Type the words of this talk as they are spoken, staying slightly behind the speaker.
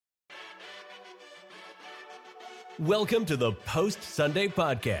Welcome to the Post Sunday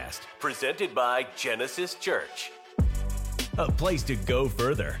Podcast, presented by Genesis Church. A place to go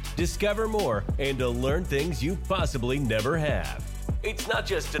further, discover more, and to learn things you possibly never have. It's not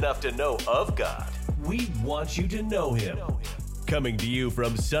just enough to know of God. We want you to know Him. Coming to you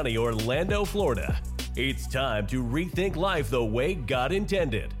from sunny Orlando, Florida, it's time to rethink life the way God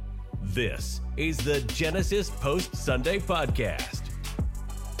intended. This is the Genesis Post Sunday Podcast.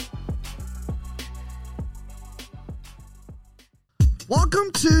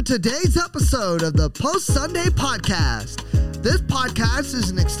 Welcome to today's episode of the Post Sunday Podcast. This podcast is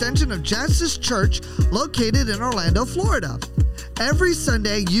an extension of Genesis Church located in Orlando, Florida. Every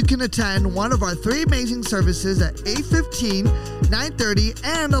Sunday, you can attend one of our three amazing services at 8:15, 9:30,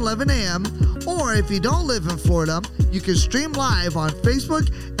 and 11 a.m. Or if you don't live in Florida, you can stream live on Facebook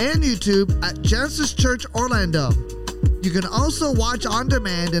and YouTube at Genesis Church Orlando. You can also watch on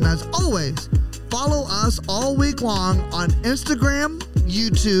demand, and as always, follow us all week long on Instagram,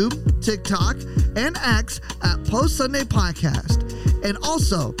 YouTube, TikTok, and X at Post Sunday Podcast. And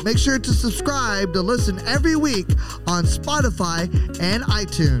also, make sure to subscribe to listen every week on Spotify and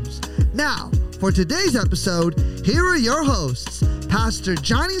iTunes. Now, for today's episode, here are your hosts, Pastor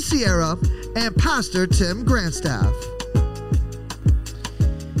Johnny Sierra and Pastor Tim Grandstaff.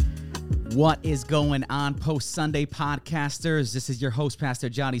 What is going on, Post Sunday podcasters? This is your host, Pastor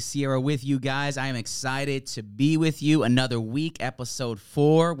Johnny Sierra, with you guys. I am excited to be with you another week, episode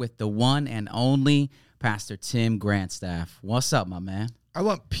 4, with the one and only Pastor Tim Grandstaff. What's up, my man? I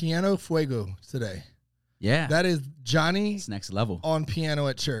want piano fuego today. Yeah. That is Johnny. It's next level. On piano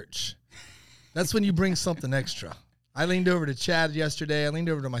at church. That's when you bring something extra. I leaned over to Chad yesterday. I leaned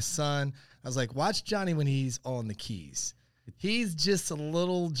over to my son. I was like, watch Johnny when he's on the keys. He's just a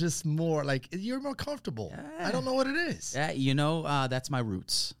little, just more like, you're more comfortable. I don't know what it is. Yeah, that's my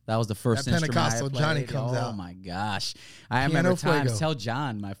roots. That was the first that instrument Pentecostal I played. Johnny comes out. Oh my gosh. I Piano remember times, fuego. tell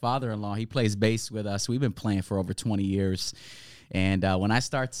John, my father-in-law, he plays bass with us. We've been playing for over 20 years. And when I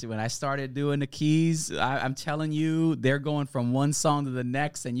started doing the keys, I'm telling you, they're going from one song to the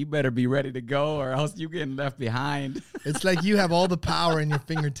next, and you better be ready to go, or else you're getting left behind. It's like you have all the power in your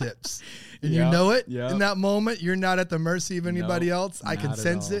fingertips. And Yep, you know it yep. in that moment. You're not at the mercy of anybody else. I can not at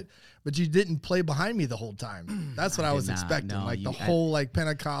sense all. it. But you didn't play behind me the whole time. That's what I was did not, expecting. no, like the you- whole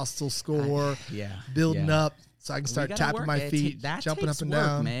Pentecostal score, building yeah. up so I can start We gotta tapping work. my That feet, that jumping takes up and work,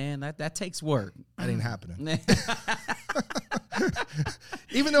 down. man. That takes work. That ain't happening.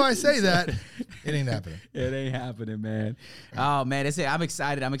 Even though I say that, it ain't happening. It ain't happening, man. Oh, man. I'm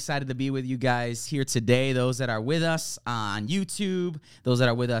excited. I'm excited to be with you guys here today. Those that are with us on YouTube, those that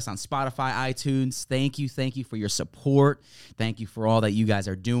are with us on Spotify, iTunes, thank you. Thank you for your support. Thank you for all that you guys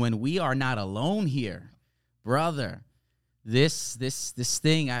are doing. We are not alone here, brother. This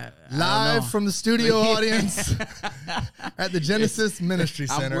thing, I don't Live know. from the studio audience at the Genesis Ministry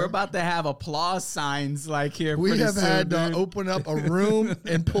Center. We're about to have applause signs like here. We pretty have soon, had to dude. open up a room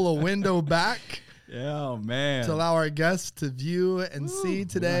and pull a window back Oh, man. to allow our guests to view and see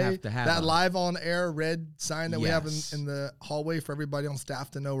today. have to have that a- live on air red sign that we have Yes. in the hallway for everybody on staff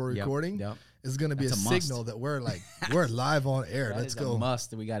to know we're Yep, recording yep. is going to be a That's a must. signal that we're live on air. That Let's is go. a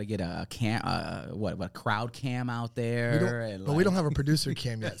must. We got to get a crowd cam out there. But we don't have a producer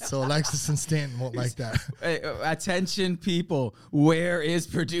cam yet, so Alexis and Stanton won't like that. Hey, attention, people! Where is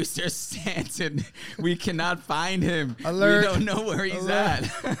producer Stanton? We cannot find him. Alert. We don't know where he's Alert.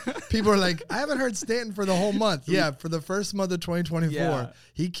 at. People are like, I haven't heard Stanton for the whole month. Yeah, for the first month of 2024, Yeah.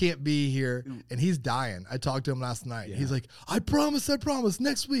 he can't be here, and he's dying. I talked to him last night. Yeah. He's like, I promise,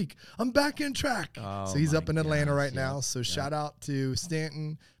 next week, I'm back in track. Oh, so he's my up in Atlanta gosh, right yeah. now, so shout out to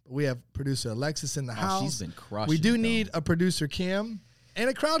Stanton. We have producer Alexis in the house. She's been crushing We do it, though. need a producer cam and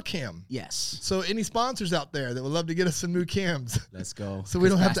a crowd cam. Yes. So any sponsors out there that would love to get us some new cams, Let's go. So we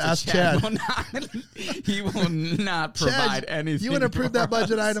don't have to Pastor ask Chad. will not- he will not provide Chad, anything. you want to approve for that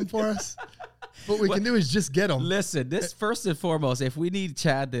budget us. item for us? What we can do is just get them. Listen, this first and foremost, if we need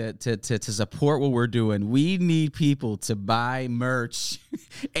Chad to support what we're doing, we need people to buy merch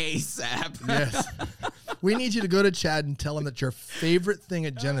ASAP. Yes. We need you to go to Chad and tell him that your favorite thing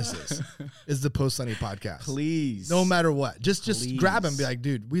at Genesis is the Post Sunday Podcast. Please. No matter what. Just Please. grab him and be like,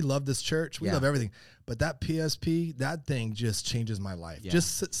 dude, we love this church. We Yeah. love everything. But that PSP, that thing just changes my life. Yeah.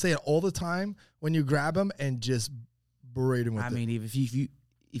 Just say it all the time when you grab him and just berate him with I it. mean,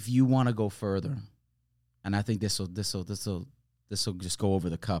 if you want to go further, and I think this will just go over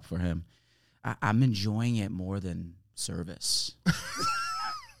the cup for him. I'm enjoying it more than service.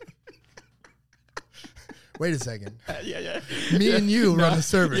 Wait a second. Yeah. Me and you run a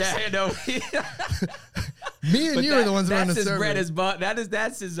service. Yeah, I know. Me and you are the ones who run the That's his server. bread is but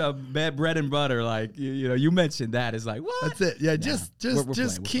that's his bread and butter. Like you mentioned that. It's like, what? That's it. Yeah, we're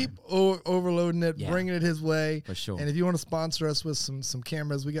just playing, keep overloading it, Yeah. bringing it his way. For sure. And if you want to sponsor us with some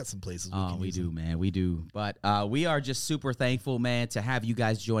cameras, we got some places. We do, man. We do. But we are just super thankful, man, to have you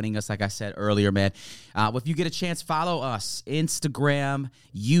guys joining us. Like I said earlier, man. If you get a chance, follow us. Instagram,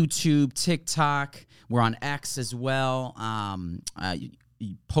 YouTube, TikTok. We're on X as well.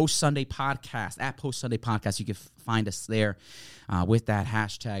 Post Sunday Podcast, at Post Sunday Podcast. You can find us there with that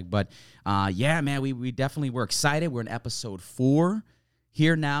hashtag. But yeah, man, we definitely were excited. We're in episode 4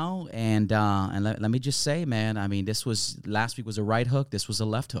 here now. And let me just say, man, I mean, last week was a right hook. This was a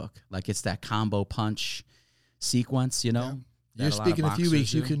left hook. Like it's that combo punch sequence, you know? Yeah. that You're a lot of speaking a few boxers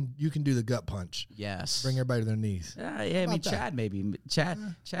weeks. do. You can do the gut punch. Yes. Bring everybody to their knees. Yeah, I mean, about that? Chad maybe.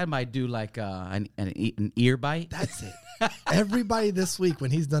 Chad might do like an ear bite. That's it. Everybody this week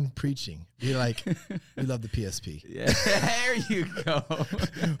when he's done preaching, be like, we love the PSP. Yeah, there you go.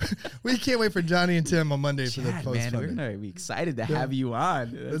 We can't wait for Johnny and Tim on Monday for the Chad, post. man, we're gonna be excited to have you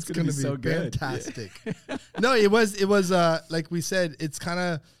on. It's gonna be so good. fantastic. No, it was like we said, it's kind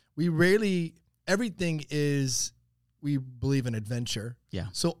of, everything is, we believe in adventure. Yeah.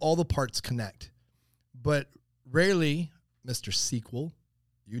 So all the parts connect. But rarely, Mr. Sequel,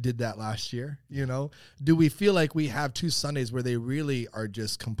 you did that last year, do we feel like we have 2 Sundays where they really are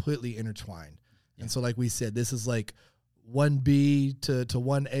just completely intertwined? Yeah. And so like we said, this is like 1B to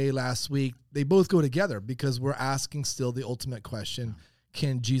 1A last week. They both go together because we're asking still the ultimate question,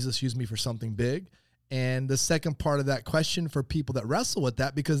 can Jesus use me for something big? And the second part of that question for people that wrestle with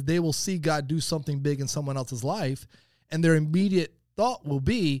that, because they will see God do something big in someone else's life, and their immediate thought will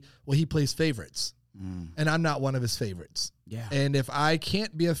be, well, he plays favorites. And I'm not one of his favorites. Yeah. And if I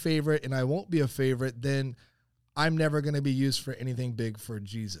can't be a favorite and I won't be a favorite, then I'm never going to be used for anything big for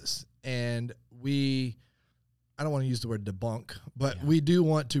Jesus. And I don't want to use the word debunk, but we do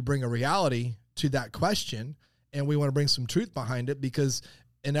want to bring a reality to that question, and we want to bring some truth behind it, because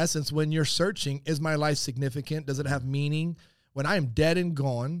in essence, when you're searching, is my life significant? Does it have meaning? When I am dead and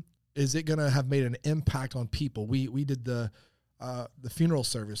gone, is it going to have made an impact on people? We did the funeral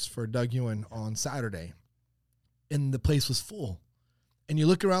service for Doug Ewan on Saturday, and the place was full. And you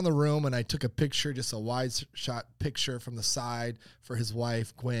look around the room, and I took a picture, just a wide shot picture from the side for his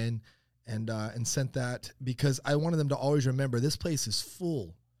wife, Gwen, and sent that because I wanted them to always remember this place is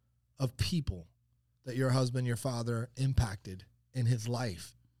full of people that your husband, your father impacted in his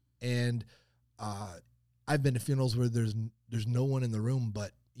life. And I've been to funerals where there's no one in the room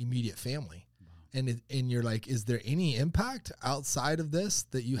but immediate family. Wow. And you're like, is there any impact outside of this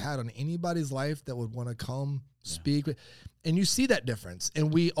that you had on anybody's life that would want to come speak? And you see that difference.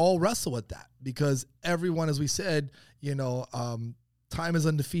 And we all wrestle with that because everyone, as we said, time is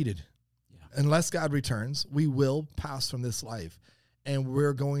undefeated. Yeah. Unless God returns, we will pass from this life. And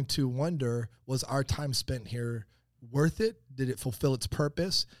we're going to wonder, was our time spent here worth it? Did it fulfill its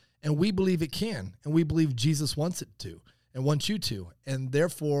purpose? And we believe it can. And we believe Jesus wants it to and wants you to. And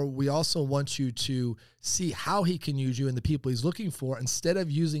therefore, we also want you to see how he can use you and the people he's looking for instead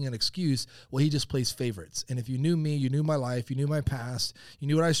of using an excuse, well, he just plays favorites. And if you knew me, you knew my life, you knew my past, you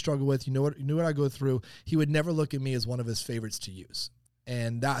knew what I struggle with, you knew what I go through, he would never look at me as one of his favorites to use.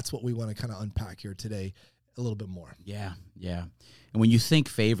 And that's what we want to kind of unpack here today a little bit more. Yeah, yeah. And when you think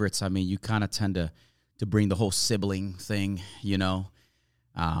favorites, I mean, you kind of tend to bring the whole sibling thing,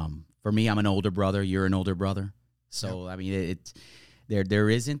 For me, I'm an older brother. You're an older brother. So, I mean, there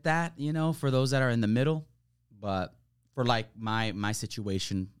isn't that, for those that are in the middle. But for, like, my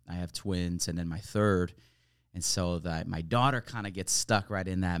situation, I have twins and then my third. And so that my daughter kind of gets stuck right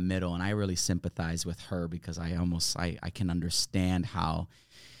in that middle. And I really sympathize with her because I can understand how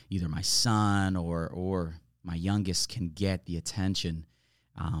either my son or my youngest can get the attention.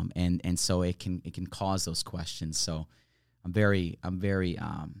 And so it can cause those questions. So I'm very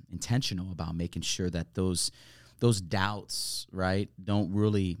intentional about making sure that those doubts, right, don't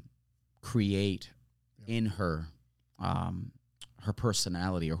really create in her her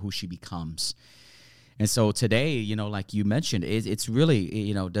personality or who she becomes. And so today, like you mentioned, it's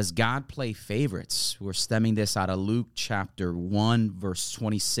really, does God play favorites? We're stemming this out of Luke chapter 1, verse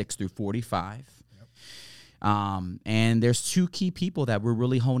 26 through 45. And there's 2 key people that we're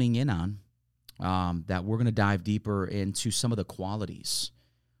really honing in on, that we're going to dive deeper into some of the qualities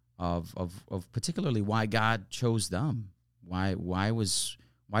of particularly why God chose them. Why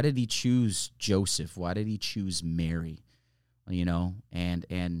did he choose Joseph? Why did he choose Mary?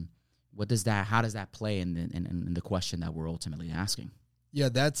 And how does that play in the question that we're ultimately asking? Yeah,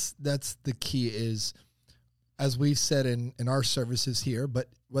 that's the key is as we've said in our services here, but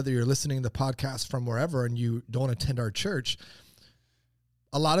whether you're listening to the podcast from wherever and you don't attend our church,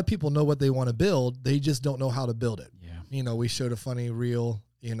 a lot of people know what they want to build. They just don't know how to build it. Yeah. We showed a funny reel,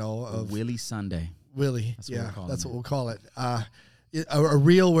 of Willie Sunday. Willie. That's what we'll call it. A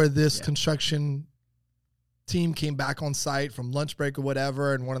reel where this construction team came back on site from lunch break or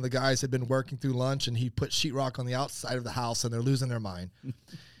whatever, and one of the guys had been working through lunch, and he put sheetrock on the outside of the house, and they're losing their mind.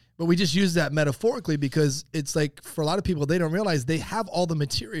 But we just use that metaphorically because it's like, for a lot of people, they don't realize they have all the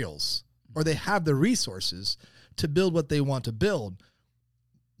materials or they have the resources to build what they want to build.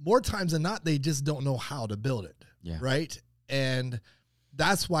 More times than not, they just don't know how to build it. Yeah. Right. And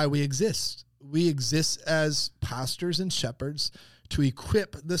that's why we exist. We exist as pastors and shepherds to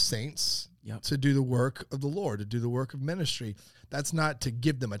equip the saints to do the work of the Lord, to do the work of ministry. That's not to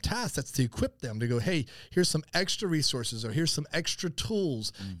give them a task. That's to equip them to go, hey, here's some extra resources, or here's some extra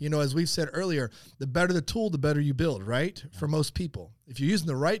tools. As we've said earlier, the better the tool, the better you build, right? For most people. If you're using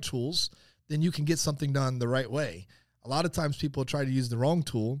the right tools, then you can get something done the right way. A lot of times people try to use the wrong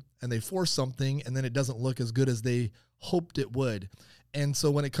tool and they force something and then it doesn't look as good as they hoped it would. And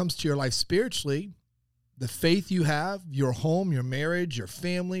so when it comes to your life spiritually, the faith you have, your home, your marriage, your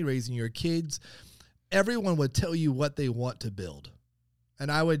family, raising your kids, everyone would tell you what they want to build.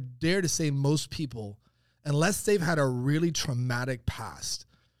 And I would dare to say most people, unless they've had a really traumatic past,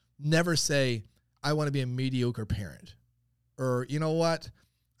 never say, I want to be a mediocre parent. Or, you know what?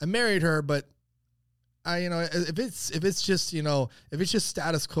 I married her, but if it's just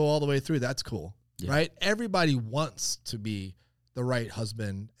status quo all the way through, that's cool. Yeah. Right? Everybody wants to be the right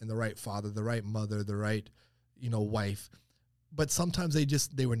husband and the right father, the right mother, the right, wife. But sometimes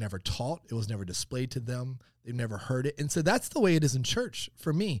they were never taught. It was never displayed to them. They've never heard it. And so that's the way it is in church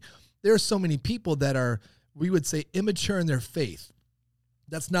for me. There are so many people that are, we would say, immature in their faith.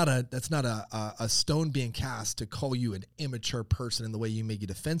 That's not a stone being cast to call you an immature person in the way you may get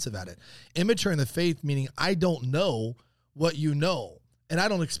defensive at it. Immature in the faith, meaning I don't know what you know. And I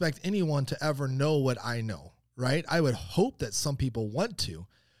don't expect anyone to ever know what I know, right? I would hope that some people want to.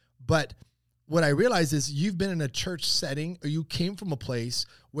 But what I realize is you've been in a church setting, or you came from a place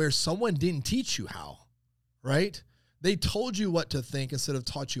where someone didn't teach you how, right? They told you what to think instead of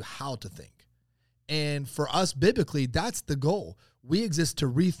taught you how to think. And for us, biblically, that's the goal. We exist to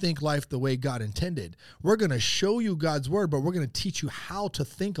rethink life the way God intended. We're going to show you God's word, but we're going to teach you how to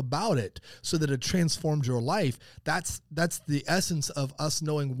think about it so that it transforms your life. That's the essence of us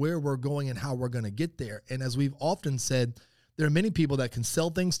knowing where we're going and how we're going to get there. And as we've often said, there are many people that can sell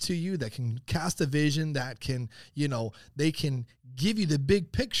things to you, that can cast a vision, that can, they can give you the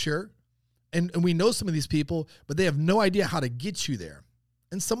big picture. And we know some of these people, but they have no idea how to get you there.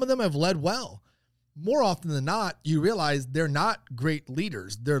 And some of them have led well. More often than not, you realize they're not great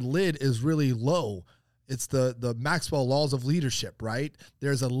leaders. Their lid is really low. It's the Maxwell laws of leadership, right?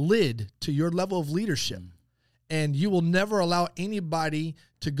 There's a lid to your level of leadership. And you will never allow anybody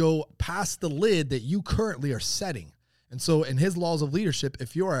to go past the lid that you currently are setting. And so in his laws of leadership,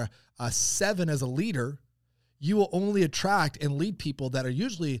 if you're a 7 as a leader, you will only attract and lead people that are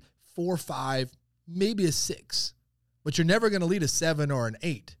usually 4, 5, maybe a 6. But you're never going to lead a 7 or an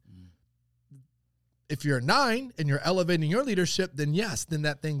 8. If you're a 9 and you're elevating your leadership, then yes, then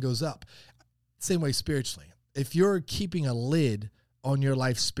that thing goes up. Same way spiritually. If you're keeping a lid on your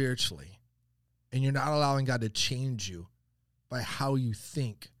life spiritually and you're not allowing God to change you by how you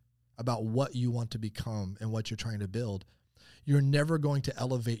think about what you want to become and what you're trying to build, you're never going to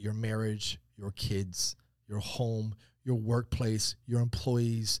elevate your marriage, your kids, your home, your workplace, your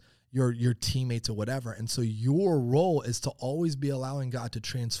employees, your teammates or whatever. And so your role is to always be allowing God to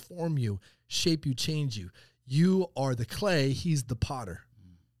transform you, shape you, change you. You are the clay. He's the potter.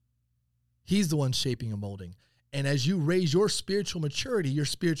 He's the one shaping and molding. And as you raise your spiritual maturity, your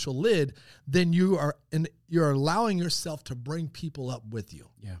spiritual lid, then you're allowing yourself to bring people up with you.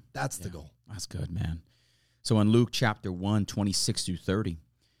 Yeah. That's the goal. That's good, man. So in Luke chapter 1, 26 through 30,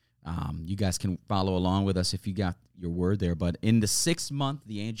 you guys can follow along with us if you got your word there. But in the 6th month,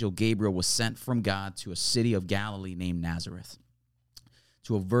 the angel Gabriel was sent from God to a city of Galilee named Nazareth,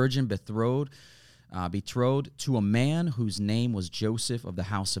 to a virgin betrothed to a man whose name was Joseph of the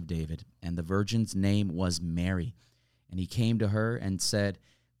house of David, and the virgin's name was Mary. And he came to her and said,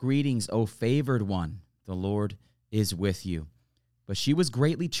 "Greetings, O favored one, the Lord is with you." But she was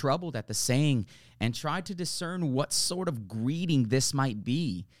greatly troubled at the saying and tried to discern what sort of greeting this might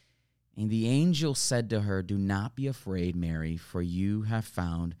be. And the angel said to her, "Do not be afraid, Mary, for you have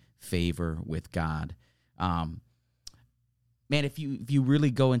found favor with God." Man, if you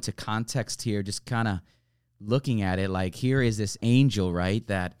really go into context here, just kind of looking at it, like here is this angel, right,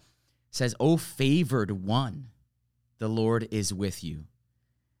 that says, "O favored one, the Lord is with you."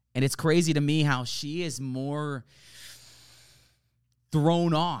 And it's crazy to me how she is more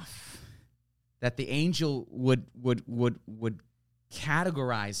thrown off that the angel would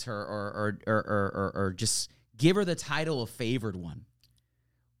categorize her or just give her the title of favored one.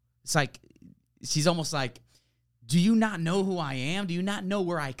 It's like she's almost like, do you not know who I am? Do you not know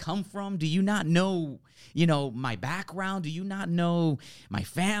where I come from? Do you not know, my background? Do you not know my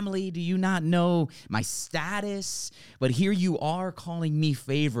family? Do you not know my status? But here you are calling me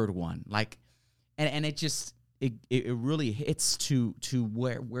favored one. Like, and it just it really hits to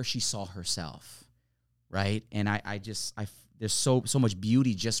where she saw herself, right? And I there's so much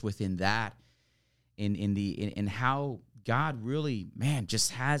beauty just within that, in how God really, man,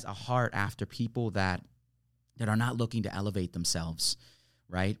 just has a heart after people that are not looking to elevate themselves,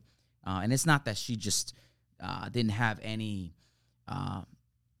 right? And it's not that she just didn't have any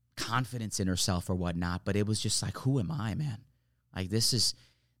confidence in herself or whatnot, but it was just like, who am I, man? Like, this is,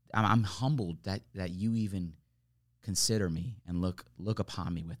 I'm humbled that you even consider me and look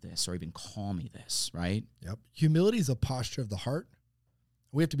upon me with this, or even call me this, right? Yep. Humility is a posture of the heart.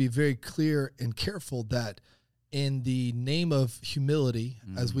 We have to be very clear and careful that in the name of humility,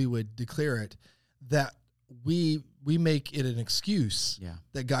 as we would declare it, that we make it an excuse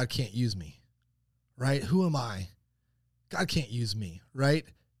that God can't use me, right? Who am I? God can't use me, right?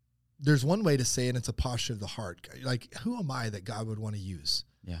 There's one way to say it, and it's a posture of the heart. Like, who am I that God would want to use?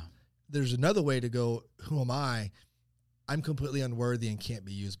 Yeah. There's another way to go, who am I? I'm completely unworthy and can't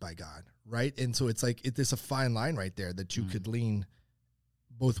be used by God, right? And so it's like, there's a fine line right there that you could lean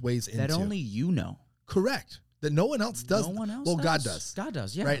both ways into. That only you know. Correct. That no one else does. No one else well, does. God does. God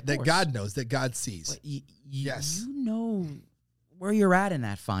does, yeah. Right? That God knows, that God sees. But yes. You know where you're at in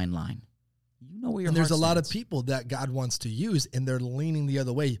that fine line. You know where your And there's a heart lot of stands. people that God wants to use, and they're leaning the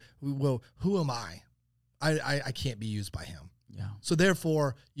other way. Well, who am I? I can't be used by him. Yeah. So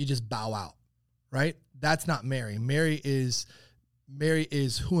therefore, you just bow out, right? That's not Mary. Mary is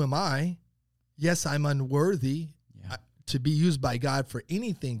who am I? Yes, I'm unworthy to be used by God for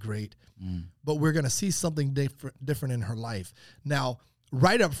anything great, but we're going to see something different in her life. Now,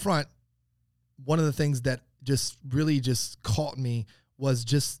 right up front, one of the things that just really just caught me was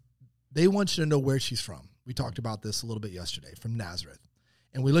just, they want you to know where she's from. We talked about this a little bit yesterday, from Nazareth.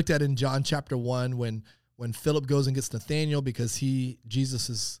 And we looked at it in John chapter 1 when Philip goes and gets Nathanael because Jesus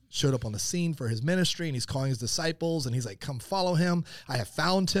has showed up on the scene for his ministry, and he's calling his disciples, and he's like, come follow him. I have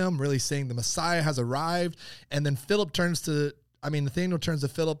found him, really saying the Messiah has arrived. And then Nathanael turns to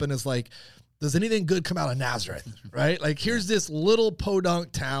Philip and is like, does anything good come out of Nazareth, right? Like, here's this little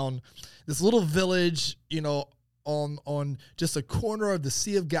podunk town, this little village, on just a corner of the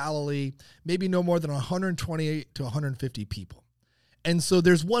Sea of Galilee, maybe no more than 128 to 150 people. And so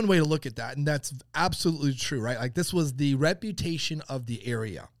there's one way to look at that, and that's absolutely true, right? Like, this was the reputation of the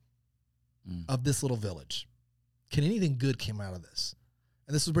area, of this little village. Can anything good come out of this?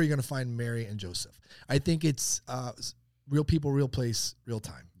 And this is where you're going to find Mary and Joseph. I think it's real people, real place, real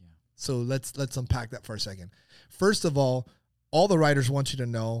time. Yeah. So let's unpack that for a second. First of all the writers want you to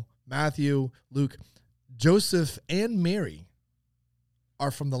know, Matthew, Luke, Joseph and Mary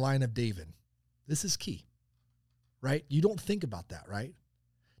are from the line of David. This is key. Right? You don't think about that, right?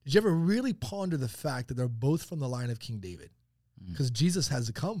 Did you ever really ponder the fact that they're both from the line of King David? Because Jesus has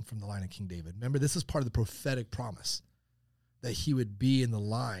to come from the line of King David. Remember, this is part of the prophetic promise that he would be in the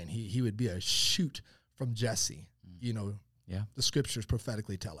line. He would be a shoot from Jesse. The scriptures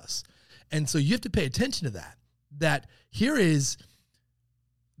prophetically tell us. And so you have to pay attention to that here is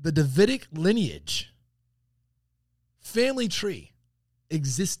the Davidic lineage, family tree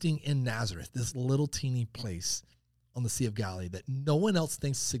existing in Nazareth, this little teeny place on the Sea of Galilee that no one else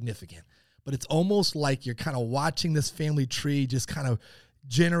thinks is significant. But it's almost like you're kind of watching this family tree just kind of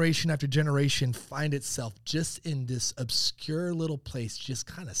generation after generation find itself just in this obscure little place, just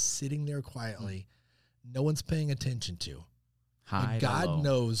kind of sitting there quietly. No one's paying attention to. And God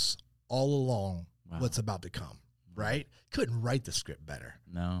knows all along what's about to come, right? Couldn't write the script better.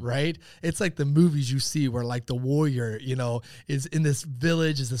 No. Right? It's like the movies you see where like the warrior, is in this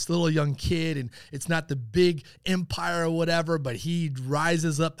village, is this little young kid, and it's not the big empire or whatever, but he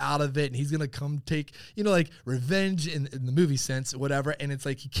rises up out of it, and he's going to come take, like revenge in the movie sense, whatever. And it's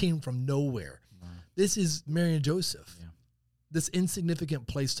like he came from nowhere. Wow. This is Mary and Joseph. Yeah. This insignificant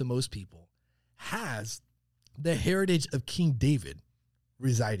place to most people has the heritage of King David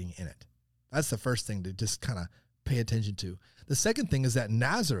residing in it. That's the first thing to just kind of pay attention to. The second thing is that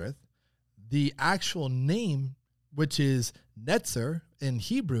Nazareth, the actual name, which is Netzer in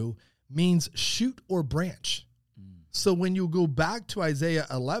Hebrew, means shoot or branch. So when you go back to Isaiah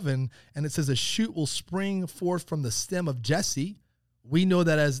 11 and it says a shoot will spring forth from the stem of Jesse, we know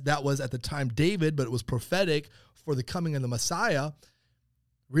that as that was at the time David, but it was prophetic for the coming of the Messiah.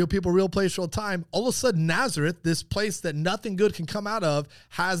 Real people, real place, real time. All of a sudden, Nazareth, this place that nothing good can come out of,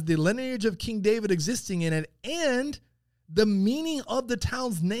 has the lineage of King David existing in it, and the meaning of the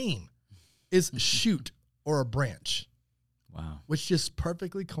town's name is shoot or a branch. Wow. Which just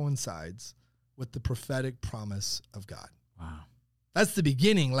perfectly coincides with the prophetic promise of God. Wow. That's the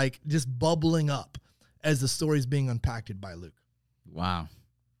beginning, like just bubbling up as the story's being unpacked by Luke. Wow.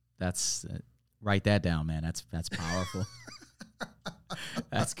 That's write that down, man. That's powerful.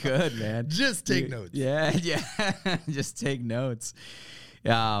 That's good, man. Just take notes. Yeah. Just take notes.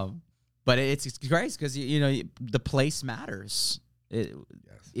 But it's great because the place matters.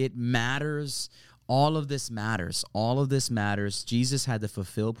 It matters. All of this matters. All of this matters. Jesus had to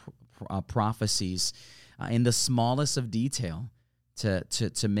fulfill prophecies in the smallest of detail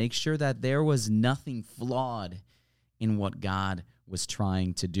to make sure that there was nothing flawed in what God was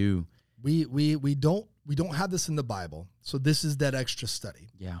trying to do. We don't have this in the Bible, so this is that extra study.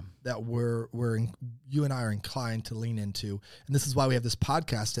 Yeah, that you and I are inclined to lean into, and this is why we have this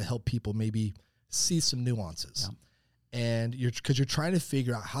podcast to help people maybe see some nuances. Yeah. And because you're trying to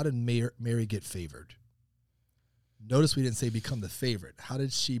figure out, how did Mary get favored? Notice we didn't say become the favorite. How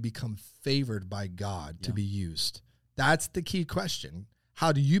did she become favored by God to be used? That's the key question.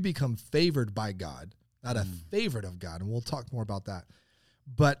 How do you become favored by God, not a favorite of God? And we'll talk more about that.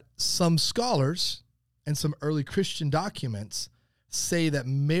 But some scholars and some early Christian documents say that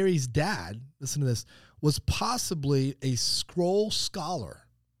Mary's dad, listen to this, was possibly a scroll scholar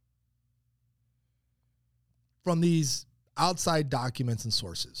from these outside documents and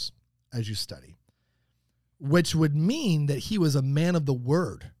sources as you study, which would mean that he was a man of the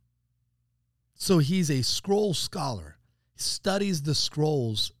word. So he's a scroll scholar. He studies the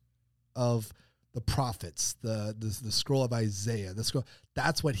scrolls of the prophets, the scroll of Isaiah, the scroll.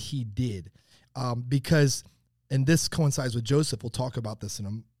 That's what he did. Because, and this coincides with Joseph. We'll talk about this in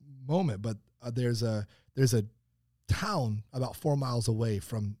a moment, but there's a town about 4 miles away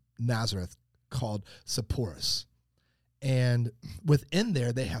from Nazareth called Sepphoris. And within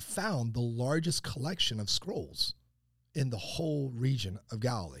there, they have found the largest collection of scrolls in the whole region of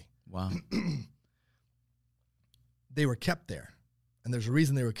Galilee. Wow. They were kept there. And there's a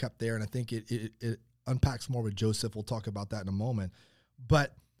reason they were kept there, and I think it unpacks more with Joseph. We'll talk about that in a moment.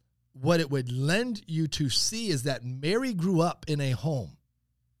 But what it would lend you to see is that Mary grew up in a home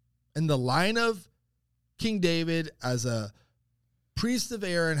in the line of King David as a priest of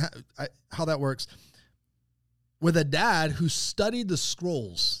Aaron, how that works, with a dad who studied the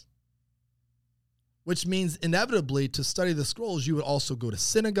scrolls, which means inevitably to study the scrolls, you would also go to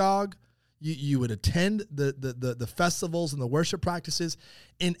synagogue. You would attend the festivals and the worship practices.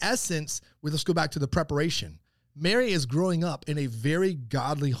 In essence, let's go back to the preparation. Mary is growing up in a very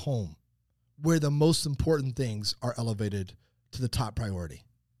godly home where the most important things are elevated to the top priority.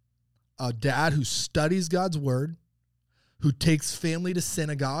 A dad who studies God's word, who takes family to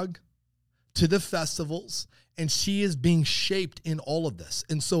synagogue, to the festivals, and she is being shaped in all of this.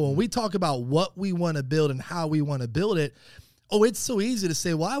 And so when we talk about what we want to build and how we want to build it, it's so easy to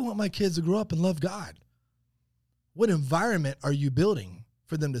say, well, I want my kids to grow up and love God. What environment are you building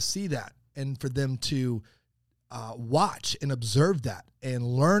for them to see that and for them to watch and observe that and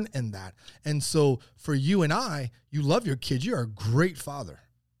learn in that? And so for you and I, you love your kids. You're a great father.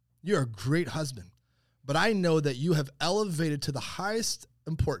 You're a great husband. But I know that you have elevated to the highest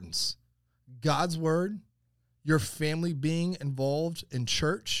importance God's word, your family being involved in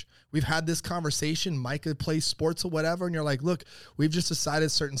church. We've had this conversation. Micah plays sports or whatever, and you're like, look, we've just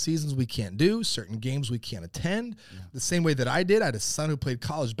decided certain seasons we can't do, certain games we can't attend. Yeah. The same way that I did. I had a son who played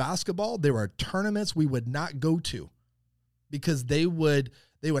college basketball. There were tournaments we would not go to because they would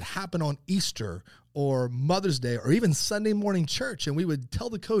happen on Easter or Mother's Day or even Sunday morning church, and we would tell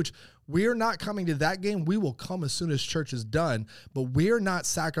the coach, we're not coming to that game. We will come as soon as church is done, but we're not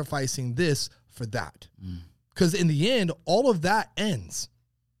sacrificing this for that. Because in the end, all of that ends.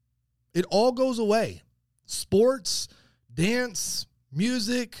 It all goes away. Sports, dance,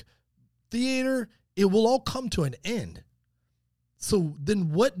 music, theater, it will all come to an end. So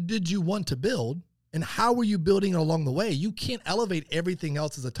then what did you want to build, and how were you building it along the way? You can't elevate everything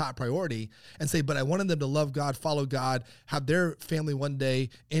else as a top priority and say, but I wanted them to love God, follow God, have their family one day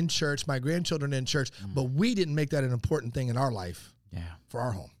in church, my grandchildren in church, but we didn't make that an important thing in our life for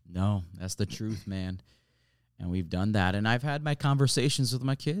our home. No, that's the truth, man. And we've done that. And I've had my conversations with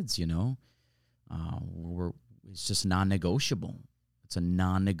my kids, it's just non-negotiable. It's a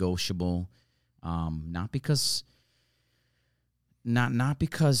non-negotiable, not because not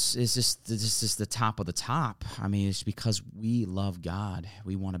because it's just this is the top of the top. I mean, it's because we love God.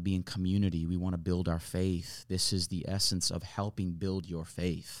 We want to be in community. We want to build our faith. This is the essence of helping build your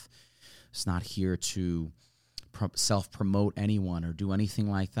faith. It's not here to self-promote anyone or do anything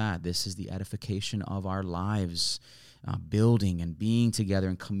like that. This is the edification of our lives, building and being together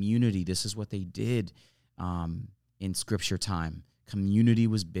in community. This is what they did in Scripture time. Community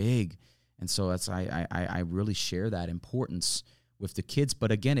was big. And so that's I really share that importance with the kids.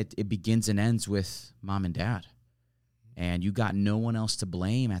 But again, it begins and ends with mom and dad. And you got no one else to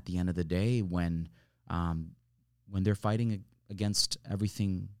blame at the end of the day when they're fighting against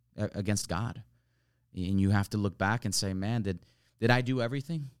everything, against God. And you have to look back and say, man, did I do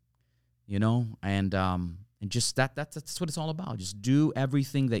everything? You know, and just that's what it's all about. Just do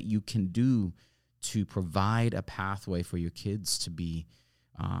everything that you can do to provide a pathway for your kids to be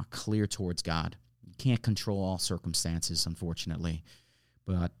clear towards God. You can't control all circumstances, unfortunately,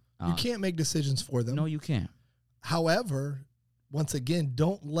 but you can't make decisions for them. No, you can't. However, once again,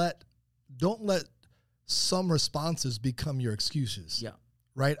 don't let some responses become your excuses. Yeah.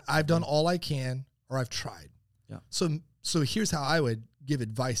 Right? I've done all I can, or I've tried. Yeah. So here's how I would give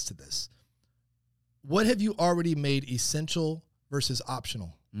advice to this. What have you already made essential versus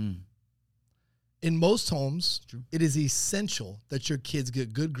optional? In most homes, it is essential that your kids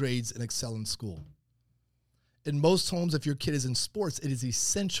get good grades and excel in school. In most homes, if your kid is in sports, it is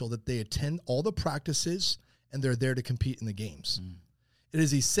essential that they attend all the practices and they're there to compete in the games. It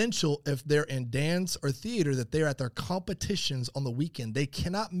is essential if they're in dance or theater that they're at their competitions on the weekend. They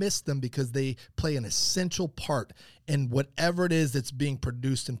cannot miss them because they play an essential part in whatever it is that's being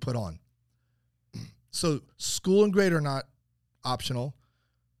produced and put on. So school and grade are not optional.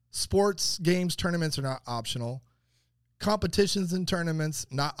 Sports, games, tournaments are not optional. Competitions and tournaments,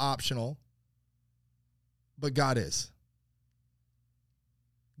 not optional. But God is.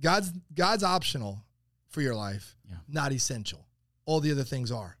 God's optional for your life, not essential. All the other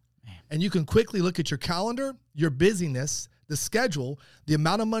things are. Man. And you can quickly look at your calendar, your busyness, the schedule, the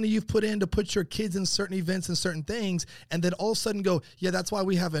amount of money you've put in to put your kids in certain events and certain things, and then all of a sudden go, yeah, that's why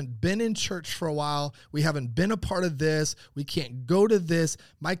we haven't been in church for a while. We haven't been a part of this. We can't go to this.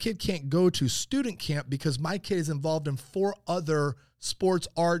 My kid can't go to student camp because my kid is involved in 4 other sports,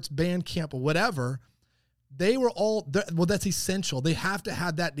 arts, band camp, or whatever. They were all, well, that's essential. They have to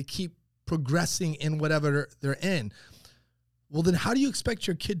have that to keep progressing in whatever they're in. Well, then how do you expect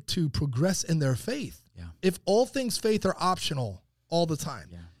your kid to progress in their faith? Yeah. If all things faith are optional all the time.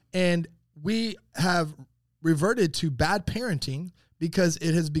 Yeah. And we have reverted to bad parenting because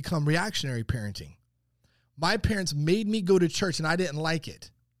it has become reactionary parenting. My parents made me go to church and I didn't like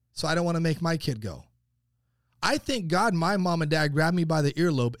it. So I don't want to make my kid go. I thank God my mom and dad grabbed me by the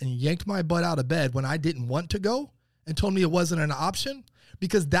earlobe and yanked my butt out of bed when I didn't want to go and told me it wasn't an option,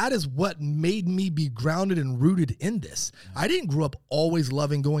 because that is what made me be grounded and rooted in this. I didn't grow up always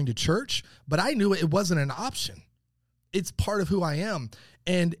loving going to church, but I knew it wasn't an option. It's part of who I am.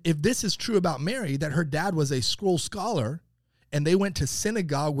 And if this is true about Mary, that her dad was a scroll scholar and they went to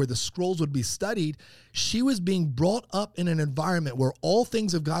synagogue where the scrolls would be studied, she was being brought up in an environment where all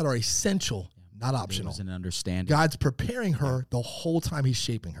things of God are essential, not optional. There's an understanding. God's preparing her the whole time he's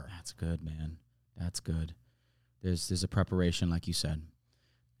shaping her. That's good, man. That's good. There's a preparation, like you said.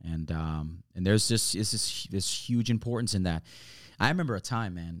 And there's just this huge importance in that. I remember a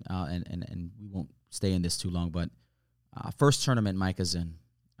time, man, and we won't stay in this too long, but first tournament Micah's in,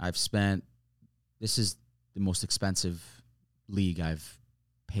 this is the most expensive league I've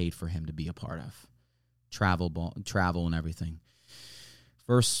paid for him to be a part of. Travel and everything.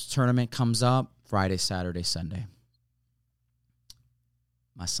 First tournament comes up, Friday, Saturday, Sunday.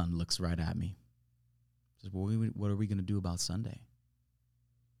 My son looks right at me. Says, what are we going to do about Sunday?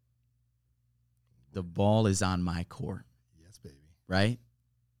 The ball is on my court. Yes, baby. Right?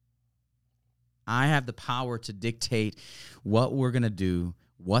 I have the power to dictate what we're going to do,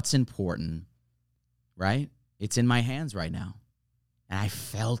 what's important, right? It's in my hands right now. And I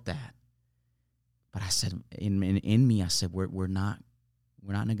felt that. But I said, in me, I said, we're not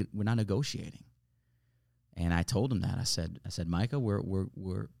negotiating. And I told him that. I said, Micah,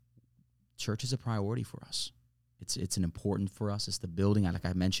 we're church is a priority for us. It's an important for us. It's the building, like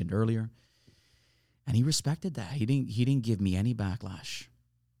I mentioned earlier. And he respected that. He didn't give me any backlash.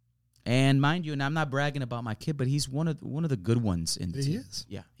 And mind you, and I'm not bragging about my kid, but he's one of the good ones in the team. He is.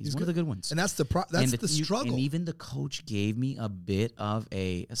 Yeah, he's one of the good ones. And that's the struggle. And even the coach gave me a bit of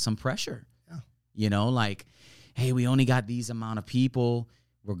some pressure. Yeah. You know, like, hey, we only got these amount of people.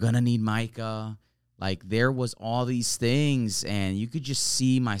 We're gonna need Micah. Like, there was all these things, and you could just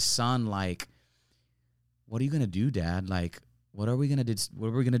see my son like, what are you gonna do, Dad? Like, what are we gonna do? What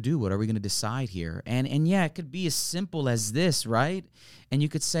are we gonna do? What are we gonna decide here? And yeah, it could be as simple as this, right? And you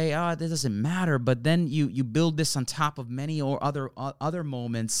could say, oh, that doesn't matter. But then you build this on top of many or other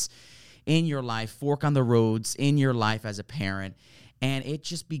moments in your life, fork on the roads in your life as a parent, and it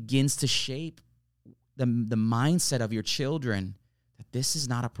just begins to shape the mindset of your children that this is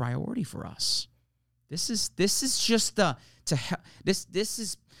not a priority for us. This is just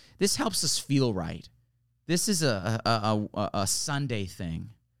this helps us feel right. This is a Sunday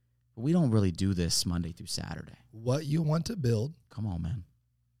thing. We don't really do this Monday through Saturday. What you want to build, come on, man,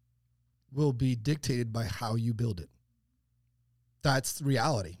 will be dictated by how you build it. That's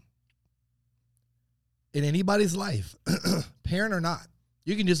reality. In anybody's life, parent or not,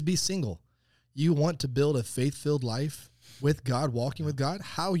 you can just be single. You want to build a faith-filled life with God, walking with God,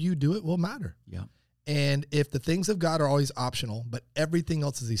 how you do it will matter. Yeah. And if the things of God are always optional, but everything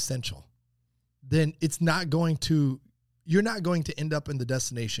else is essential, then you're not going to end up in the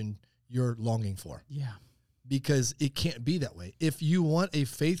destination you're longing for. Yeah. Because it can't be that way. If you want a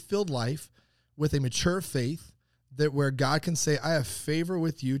faith-filled life with a mature faith, that where God can say, I have favor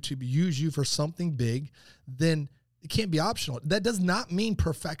with you to use you for something big, then it can't be optional. That does not mean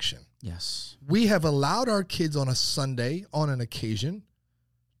perfection. Yes. We have allowed our kids on a Sunday, on an occasion,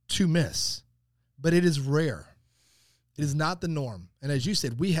 to miss, but it is rare. It is not the norm. And as you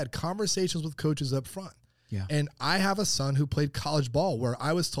said, we had conversations with coaches up front. Yeah. And I have a son who played college ball where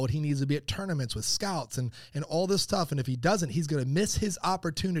I was told he needs to be at tournaments with scouts and all this stuff. And if he doesn't, he's going to miss his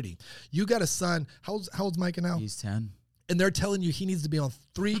opportunity. You got a son. How old's Micah now? He's 10. And they're telling you he needs to be on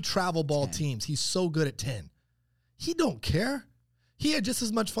 3 travel ball 10. teams. He's so good at 10. He don't care. He had just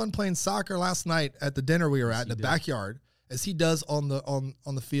as much fun playing soccer last night at the dinner we were at in the backyard as he does on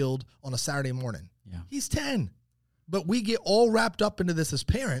the field on a Saturday morning. Yeah. He's 10. But we get all wrapped up into this as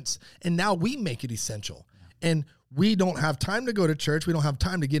parents, and now we make it essential. And we don't have time to go to church. We don't have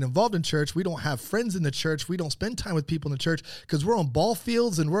time to get involved in church. We don't have friends in the church. We don't spend time with people in the church because we're on ball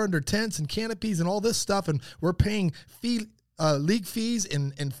fields and we're under tents and canopies and all this stuff, and we're paying league fees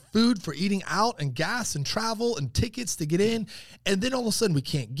and food for eating out and gas and travel and tickets to get in. And then all of a sudden we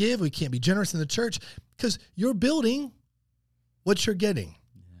can't give. We can't be generous in the church because you're building what you're getting.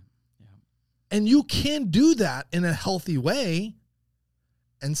 And you can do that in a healthy way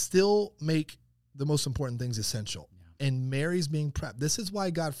and still make the most important things essential. Yeah. And Mary's being prepped. This is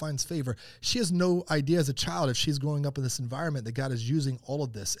why God finds favor. She has no idea as a child, if she's growing up in this environment, that God is using all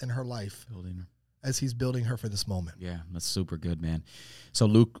of this in her life Building her. as he's building her for this moment. Yeah, that's super good, man. So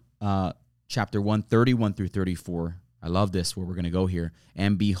Luke chapter 1, 31 through 34. I love this, where we're going to go here.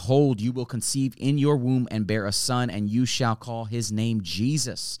 And behold, you will conceive in your womb and bear a son, and you shall call his name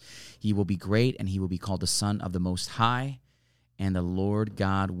Jesus. He will be great, and he will be called the Son of the Most High. And the Lord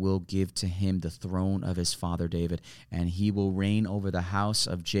God will give to him the throne of his father David, and he will reign over the house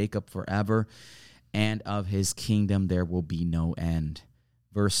of Jacob forever, and of his kingdom there will be no end.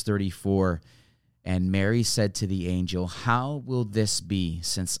 Verse 34, and Mary said to the angel, how will this be,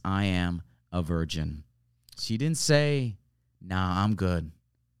 since I am a virgin? She didn't say, nah, I'm good.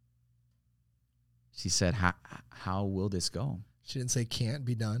 She said, how will this go? She didn't say can't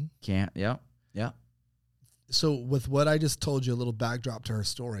be done. Can't, yeah. So with what I just told you, a little backdrop to her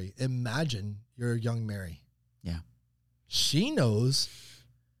story, imagine you're a young Mary. Yeah. She knows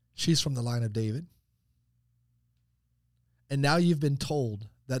she's from the line of David. And now you've been told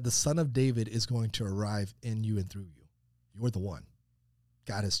that the Son of David is going to arrive in you and through you. You're the one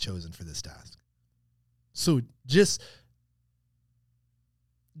God has chosen for this task. So just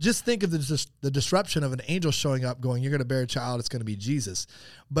think of the disruption of an angel showing up going, you're going to bear a child, it's going to be Jesus.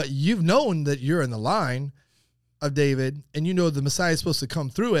 But you've known that you're in the line of David, and you know the Messiah is supposed to come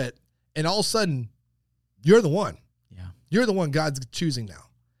through it, and all of a sudden, you're the one. Yeah. You're the one God's choosing now.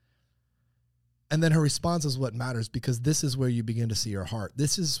 And then her response is what matters, because this is where you begin to see her heart.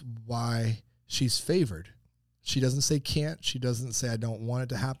 This is why she's favored. She doesn't say can't. She doesn't say I don't want it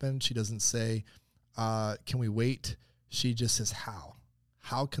to happen. She doesn't say, can we wait? She just says how.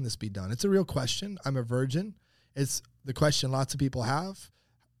 How can this be done? It's a real question. I'm a virgin. It's the question lots of people have.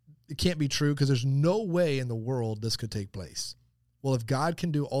 It can't be true because there's no way in the world this could take place. Well, if God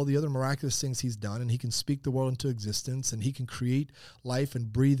can do all the other miraculous things he's done, and he can speak the world into existence, and he can create life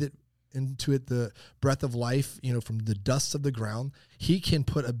and breathe it into it, the breath of life, from the dust of the ground, he can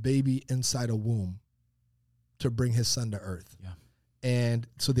put a baby inside a womb to bring his son to earth. Yeah. And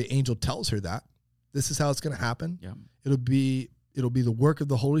so the angel tells her that this is how it's going to happen. Yeah. It'll be the work of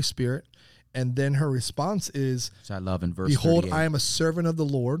the Holy Spirit. And then her response is, which I love in verse behold, 38. I am a servant of the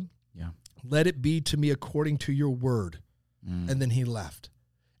Lord. Yeah. Let it be to me according to your word. And then he left.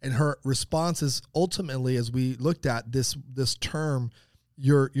 And her response is ultimately, as we looked at this term,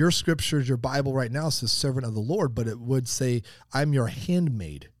 your scriptures, your Bible right now says servant of the Lord, but it would say, I'm your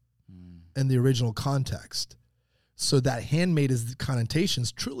handmaid in the original context. So that handmaid is the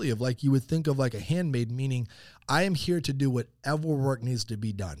connotations truly of like, you would think of like a handmaid, meaning I am here to do whatever work needs to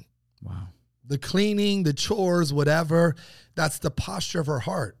be done. Wow. The cleaning, the chores, whatever, that's the posture of her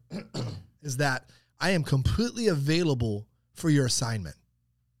heart, is that I am completely available for your assignment.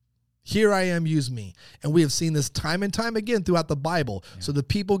 Here I am, use me. And we have seen this time and time again throughout the Bible. Yeah. So the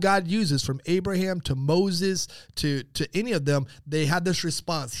people God uses, from Abraham to Moses to any of them, they had this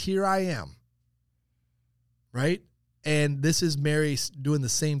response, here I am. Right? And this is Mary doing the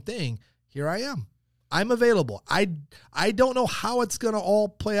same thing. Here I am. I'm available. I don't know how it's going to all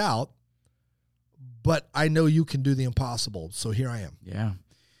play out, but I know you can do the impossible. So here I am. Yeah.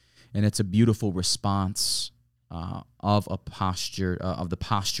 And it's a beautiful response of a posture, of the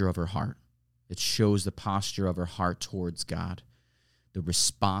posture of her heart. It shows the posture of her heart towards God, the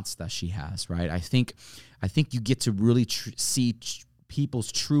response that she has, right? I think you get to really see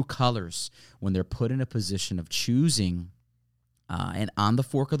people's true colors when they're put in a position of choosing and on the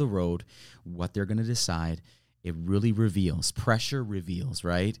fork of the road what they're going to decide. It really reveals. Pressure reveals,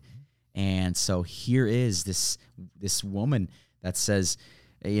 right? And so here is this woman that says,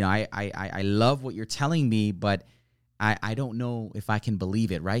 I love what you're telling me, but I don't know if I can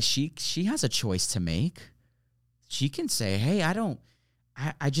believe it, right? She has a choice to make. She can say, hey,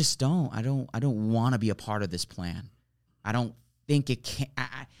 I just don't want to be a part of this plan. I don't think it can.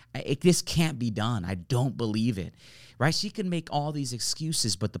 This can't be done. I don't believe it, right? She can make all these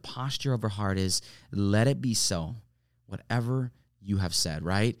excuses, but the posture of her heart is, let it be so. Whatever you have said,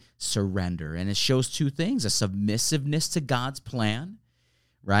 right? Surrender. And it shows two things: a submissiveness to God's plan,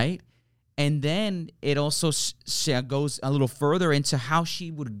 right? And then it also goes a little further into how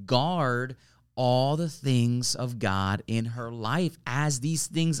she would guard all the things of God in her life. As these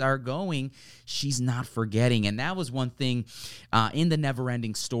things are going, she's not forgetting. And that was one thing in the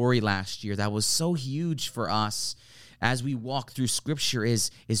Never-Ending Story last year that was so huge for us as we walk through Scripture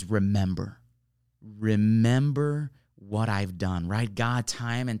is remember. Remember what I've done, right? God,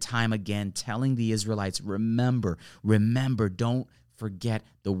 time and time again, telling the Israelites, remember, don't forget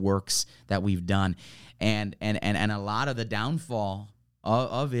the works that we've done. And a lot of the downfall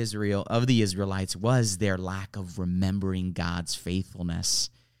of Israel, of the Israelites, was their lack of remembering God's faithfulness,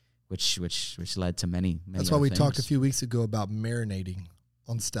 which led to many That's why we things. Talked a few weeks ago about marinating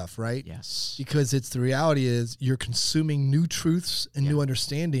on stuff, right? Yes. Because it's the reality is you're consuming new truths and new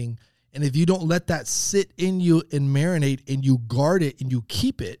understanding. And if you don't let that sit in you and marinate and you guard it and you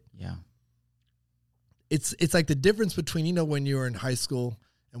keep it, it's like the difference between, when you were in high school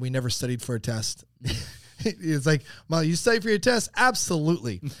and we never studied for a test. It's like, Mom, you study for your test?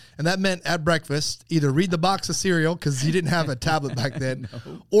 Absolutely. And that meant at breakfast, either read the box of cereal because you didn't have a tablet back then,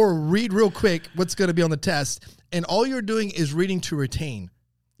 or read real quick what's going to be on the test. And all you're doing is reading to retain.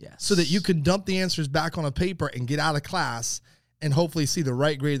 Yes. So that you can dump the answers back on a paper and get out of class and hopefully see the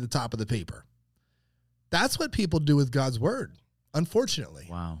right grade at the top of the paper. That's what people do with God's word, unfortunately.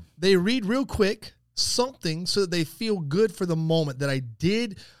 Wow. They read real quick something so that they feel good for the moment that I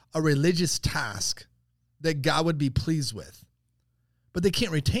did a religious task that God would be pleased with. But they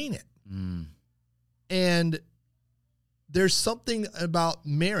can't retain it. And there's something about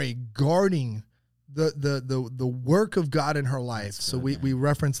Mary guarding the work of God in her life. So we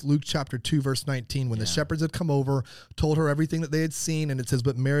reference Luke chapter 2, verse 19, when the shepherds had come over, told her everything that they had seen. And it says,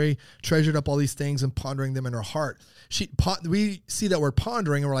 but Mary treasured up all these things and pondering them in her heart. We see that word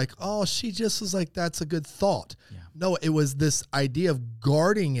pondering and we're like, oh, she just was like, that's a good thought. Yeah. No, it was this idea of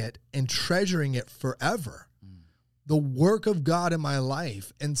guarding it and treasuring it forever. The work of God in my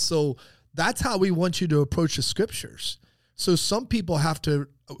life. And so that's how we want you to approach the scriptures. So some people have to,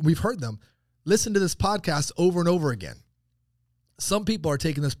 we've heard them, listen to this podcast over and over again. Some people are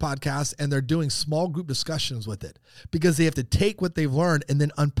taking this podcast and they're doing small group discussions with it because they have to take what they've learned and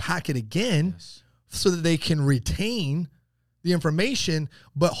then unpack it again so that they can retain the information,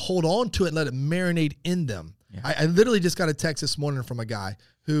 but hold on to it and let it marinate in them. Yeah. I literally just got a text this morning from a guy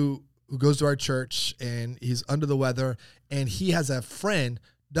who goes to our church and he's under the weather, and he has a friend,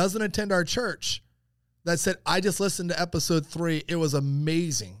 doesn't attend our church, that said, I just listened to episode 3. It was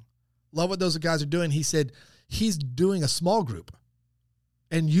amazing. Love what those guys are doing. He said he's doing a small group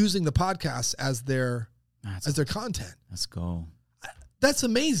and using the podcast as their content. Let's go. That's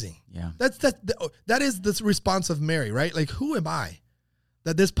amazing. Yeah. That is the response of Mary, right? Like, who am I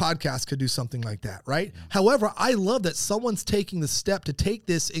that this podcast could do something like that, right? Yeah. However, I love that someone's taking the step to take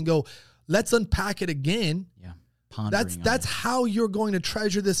this and go, let's unpack it again. Yeah. That's how you're going to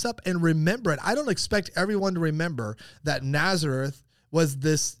treasure this up and remember it. I don't expect everyone to remember that Nazareth was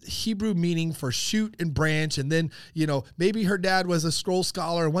this Hebrew meaning for shoot and branch. And then, maybe her dad was a scroll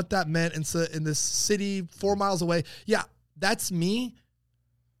scholar and what that meant in this city 4 miles away. Yeah, that's me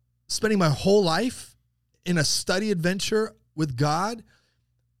spending my whole life in a study adventure with God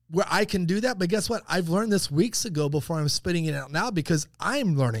where I can do that. But guess what? I've learned this weeks ago before I'm spitting it out now because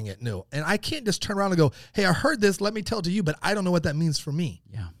I'm learning it new. And I can't just turn around and go, hey, I heard this. Let me tell it to you, but I don't know what that means for me.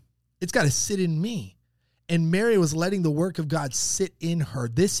 Yeah. It's got to sit in me. And Mary was letting the work of God sit in her.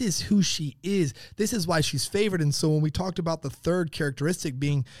 This is who she is. This is why she's favored. And so when we talked about the third characteristic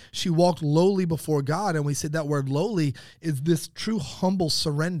being she walked lowly before God, and we said that word lowly is this true humble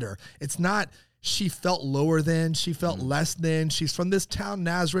surrender. It's not she felt lower than, she felt less than. She's from this town,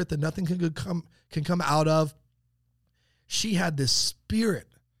 Nazareth, that nothing can come out of. She had this spirit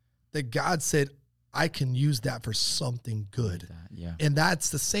that God said, I can use that for something good. Yeah. And that's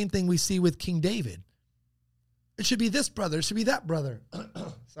the same thing we see with King David. It should be this brother. It should be that brother.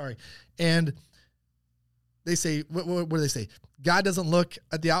 Sorry. And they say, what do they say? God doesn't look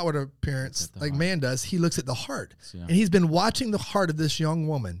at the outward appearance like man does. He looks at the heart. Yeah. And he's been watching the heart of this young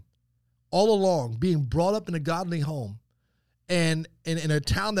woman all along, being brought up in a godly home and in a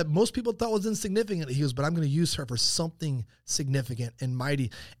town that most people thought was insignificant. He goes, but I'm going to use her for something significant and mighty.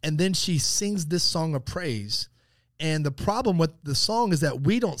 And then she sings this song of praise. And the problem with the song is that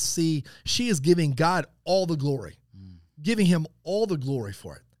we don't see she is giving God all the glory, giving him all the glory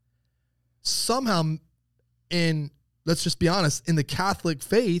for it. Somehow, let's just be honest, in the Catholic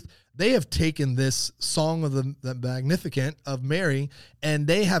faith, they have taken this song of the Magnificat of Mary, and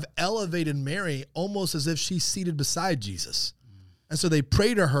they have elevated Mary almost as if she's seated beside Jesus. And so they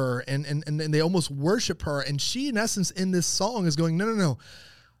pray to her and they almost worship her. And she, in essence, in this song is going, no.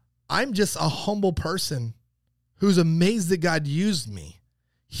 I'm just a humble person who's amazed that God used me.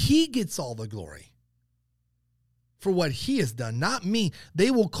 He gets all the glory for what he has done, not me.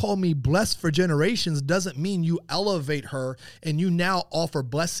 They will call me blessed for generations doesn't mean you elevate her and you now offer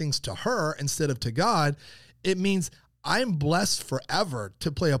blessings to her instead of to God. It means I'm blessed forever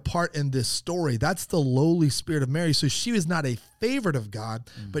to play a part in this story. That's the lowly spirit of Mary. So she was not a favorite of God,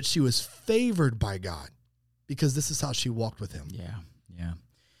 but she was favored by God because this is how she walked with him. Yeah.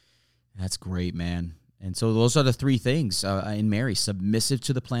 That's great, man. And so those are the three things in Mary: submissive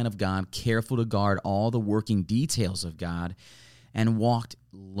to the plan of God, careful to guard all the working details of God, and walked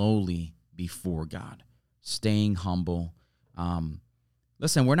lowly before God, staying humble.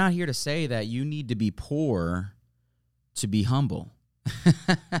 Listen, we're not here to say that you need to be poor to be humble.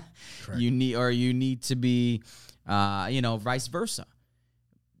 You need to be, vice versa.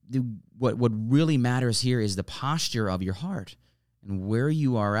 What really matters here is the posture of your heart and where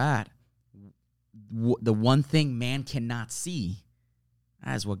you are at. The one thing man cannot see,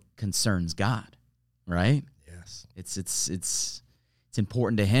 that is what concerns God, right? Yes. It's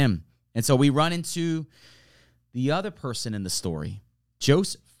important to him. And so we run into the other person in the story,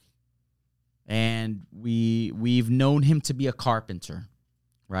 Joseph. And we've known him to be a carpenter,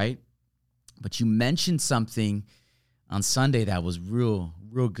 right? But you mentioned something on Sunday that was real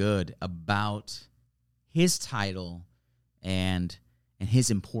good about his title and his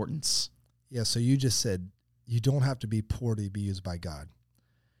importance. Yeah, so you just said you don't have to be poor to be used by God.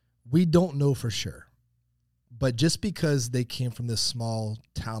 We don't know for sure. But just because they came from this small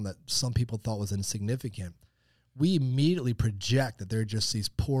town that some people thought was insignificant, we immediately project that they're just these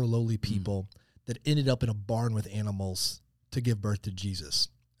poor, lowly people that ended up in a barn with animals to give birth to Jesus.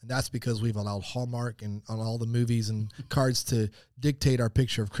 And that's because we've allowed Hallmark and on all the movies and cards to dictate our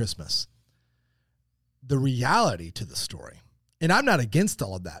picture of Christmas. The reality to the story, and I'm not against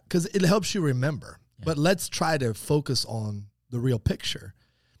all of that because it helps you remember, but let's try to focus on the real picture,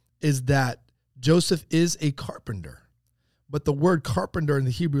 is that Joseph is a carpenter, but the word carpenter in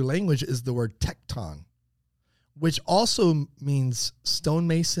the Hebrew language is the word tekton, which also means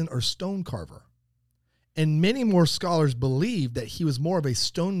stonemason or stone carver. And many more scholars believe that he was more of a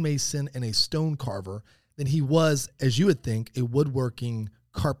stonemason and a stone carver than he was, as you would think, a woodworking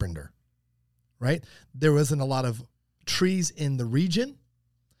carpenter, right? There wasn't a lot of trees in the region,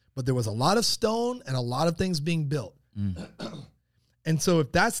 but there was a lot of stone and a lot of things being built. And so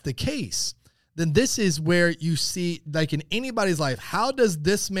if that's the case, then this is where you see, like in anybody's life, how does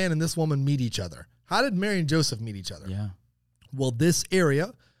this man and this woman meet each other? How did Mary and Joseph meet each other? Yeah. Well, this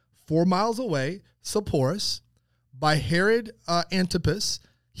area, 4 miles away, Sepphoris, by Herod Antipas,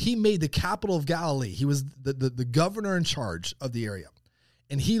 he made the capital of Galilee. He was the governor in charge of the area.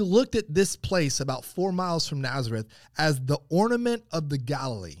 And he looked at this place about 4 miles from Nazareth as the ornament of the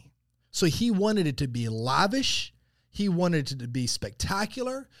Galilee. So he wanted it to be lavish. He wanted it to be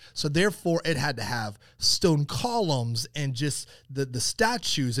spectacular. So therefore it had to have stone columns and just the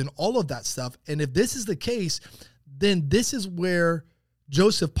statues and all of that stuff. And if this is the case, then this is where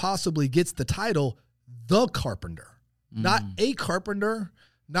Joseph possibly gets the title, the carpenter. Not a carpenter,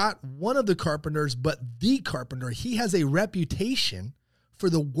 not one of the carpenters, but the carpenter. He has a reputation for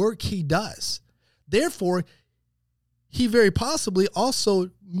the work he does. Therefore, he very possibly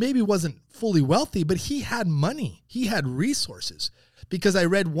also maybe wasn't fully wealthy, but he had money. He had resources. Because I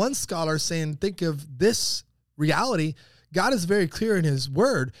read one scholar saying, think of this reality. God is very clear in his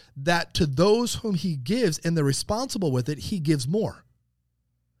word that to those whom he gives and they're responsible with it, he gives more.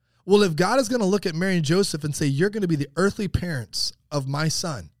 Well, if God is going to look at Mary and Joseph and say, you're going to be the earthly parents of my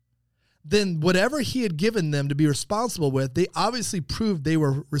son, then whatever he had given them to be responsible with, they obviously proved they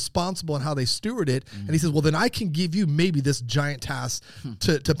were responsible in how they stewarded it. And he says, well, then I can give you maybe this giant task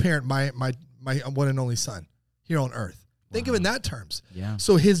to parent my one and only son here on earth. Think of it in that terms. Yeah.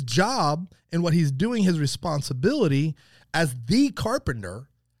 So his job and what he's doing, his responsibility as the carpenter,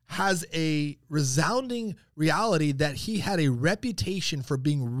 has a resounding reality that he had a reputation for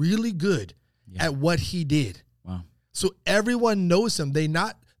being really good at what he did. Wow. So everyone knows him. They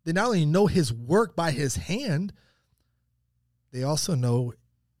not only know his work by his hand, they also know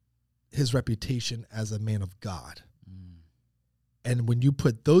his reputation as a man of God. And when you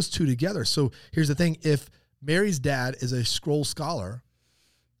put those two together, so here's the thing. If Mary's dad is a scroll scholar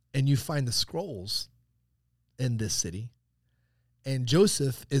and you find the scrolls in this city, and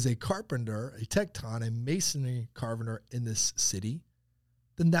Joseph is a carpenter, a tecton, a masonry carpenter in this city,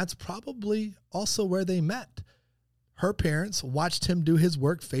 then that's probably also where they met. Her parents watched him do his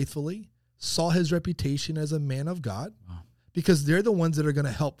work faithfully, saw his reputation as a man of God, because they're the ones that are going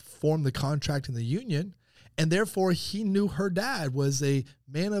to help form the contract in the union. And therefore, he knew her dad was a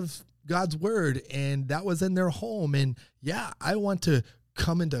man of God's word, and that was in their home. And yeah, I want to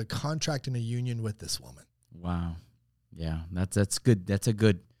come into a contract in a union with this woman. Wow. Yeah, that's good. That's a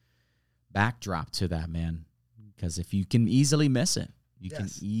good backdrop to that, man. Because if you can easily miss it, you can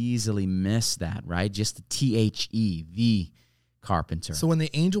easily miss that, right? Just the THE, the carpenter. So when the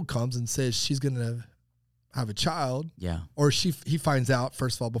angel comes and says she's going to have a child, or he finds out,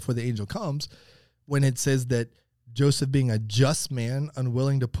 first of all, before the angel comes, when it says that Joseph, being a just man,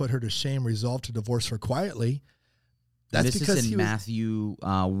 unwilling to put her to shame, resolved to divorce her quietly. That's because is in Matthew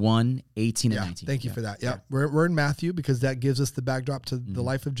 1, 18 and 19. Thank you for that. Yeah. We're in Matthew because that gives us the backdrop to the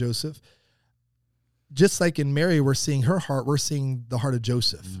life of Joseph. Just like in Mary, we're seeing her heart, we're seeing the heart of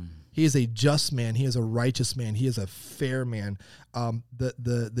Joseph. He is a just man. He is a righteous man. He is a fair man.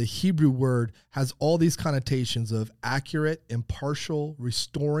 The Hebrew word has all these connotations of accurate, impartial,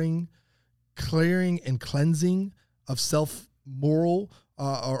 restoring, clearing, and cleansing of self-moral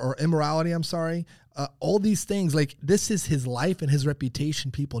or immorality, all these things. Like, this is his life and his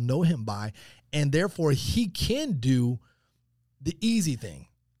reputation. People know him by, and therefore he can do the easy thing.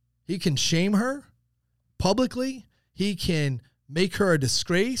 He can shame her publicly. He can make her a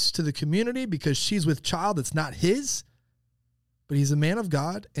disgrace to the community because she's with child that's not his, but he's a man of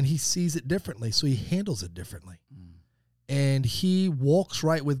God and he sees it differently. So he handles it differently. And he walks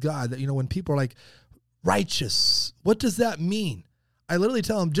right with God. That, when people are like, righteous, what does that mean? I literally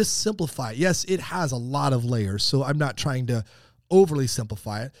tell them, just simplify it. Yes, it has a lot of layers, so I'm not trying to overly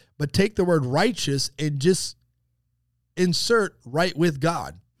simplify it, but take the word righteous and just insert right with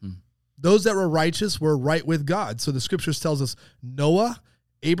God. Those that were righteous were right with God. So the scriptures tells us Noah,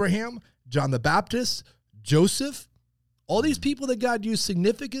 Abraham, John the Baptist, Joseph, all these people that God used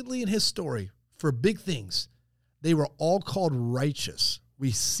significantly in his story for big things, they were all called righteous. We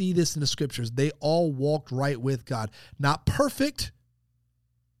see this in the scriptures. They all walked right with God. Not perfect.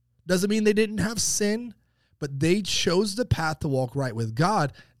 Doesn't mean they didn't have sin, but they chose the path to walk right with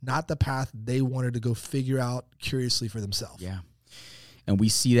God, not the path they wanted to go figure out curiously for themselves. Yeah. And we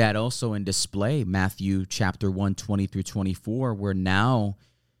see that also in display, Matthew chapter 1, 20 through 24, where now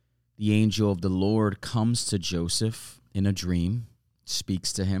the angel of the Lord comes to Joseph in a dream,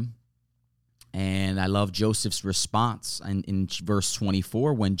 speaks to him. And I love Joseph's response in verse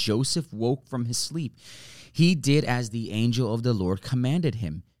 24. When Joseph woke from his sleep, he did as the angel of the Lord commanded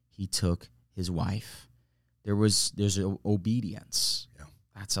him. He took his wife. There's obedience. Yeah.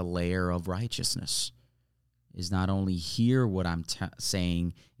 That's a layer of righteousness. Is not only hear what I'm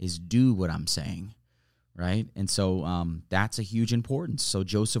saying, is do what I'm saying, right? And so that's a huge importance. So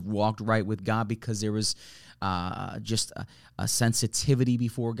Joseph walked right with God because there was just a sensitivity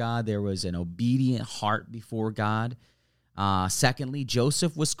before God. There was an obedient heart before God. Secondly,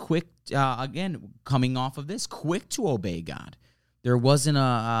 Joseph was quick, again, coming off of this, quick to obey God. There wasn't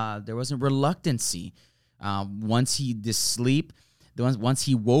reluctancy. Once he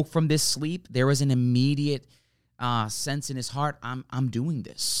woke from this sleep, there was an immediate sense in his heart, I'm doing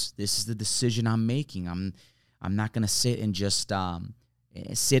this. This is the decision I'm making. I'm not going to sit and just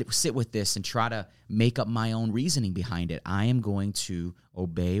sit with this and try to make up my own reasoning behind it. I am going to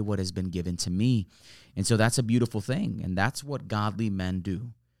obey what has been given to me. And so that's a beautiful thing. And that's what godly men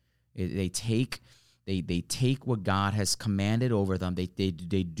do. They take what God has commanded over them. They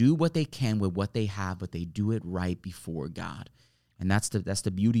do what they can with what they have, but they do it right before God. And that's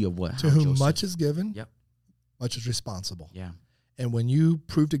the beauty of what. To whom much is given, yep, much is responsible. Yeah. And when you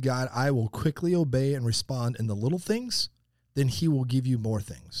prove to God, I will quickly obey and respond in the little things, then he will give you more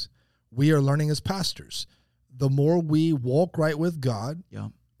things. We are learning as pastors. The more we walk right with God, yeah,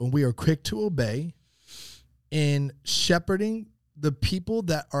 when we are quick to obey in shepherding the people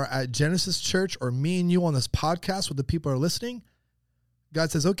that are at Genesis Church or me and you on this podcast where the people are listening, God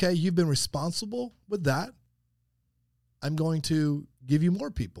says, okay, you've been responsible with that. I'm going to give you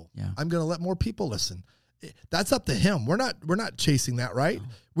more people. Yeah. I'm going to let more people listen. That's up to him. We're not chasing that, right?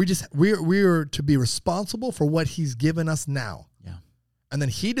 No. We're to be responsible for what he's given us now. Yeah. And then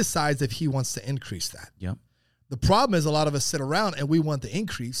he decides if he wants to increase that. Yep. The problem is a lot of us sit around and we want the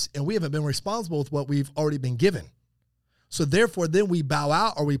increase and we haven't been responsible with what we've already been given. So therefore, then we bow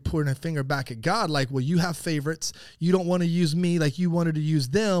out or we point a finger back at God like, well, you have favorites. You don't want to use me like you wanted to use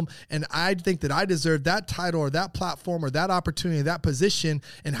them. And I think that I deserve that title or that platform or that opportunity, that position.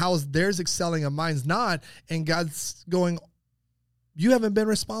 And how is theirs excelling and mine's not? And God's going, you haven't been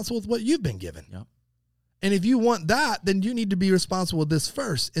responsible with what you've been given. Yep. And if you want that, then you need to be responsible with this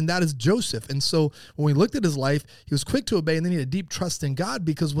first. And that is Joseph. And so when we looked at his life, he was quick to obey and then he had a deep trust in God,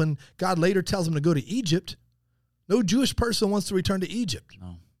 because when God later tells him to go to Egypt, no Jewish person wants to return to Egypt.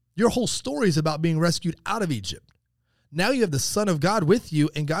 No. Your whole story is about being rescued out of Egypt. Now you have the Son of God with you,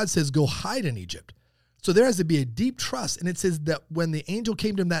 and God says, go hide in Egypt. So there has to be a deep trust. And it says that when the angel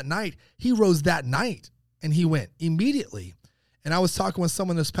came to him that night, he rose that night, and he went immediately. And I was talking with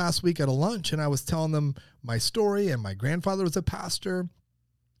someone this past week at a lunch, and I was telling them my story, and my grandfather was a pastor.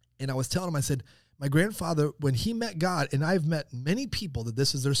 And I was telling him, I said, my grandfather, when he met God, and I've met many people that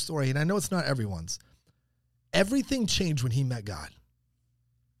this is their story, and I know it's not everyone's, everything changed when he met God.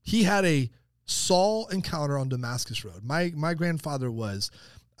 He had a Saul encounter on Damascus Road. My grandfather was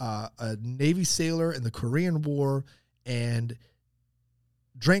a Navy sailor in the Korean War and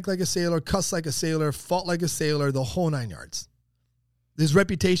drank like a sailor, cussed like a sailor, fought like a sailor, the whole 9 yards. His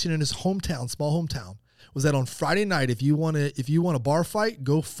reputation in his hometown, small hometown, was that on Friday night, if you want a bar fight,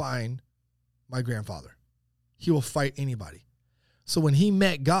 go find my grandfather. He will fight anybody. So when he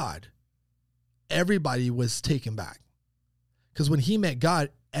met God, everybody was taken back, because when he met God,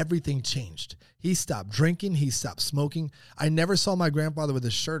 everything changed. He stopped drinking. He stopped smoking. I never saw my grandfather with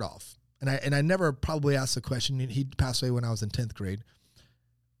his shirt off. And I never probably asked the question. He passed away when I was in 10th grade.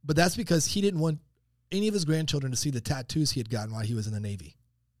 But that's because he didn't want any of his grandchildren to see the tattoos he had gotten while he was in the Navy,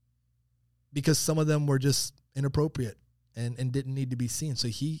 because some of them were just inappropriate and didn't need to be seen. So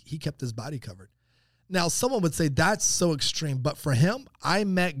he kept his body covered. Now, someone would say that's so extreme, but for him, I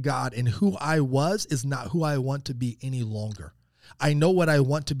met God, and who I was is not who I want to be any longer. I know what I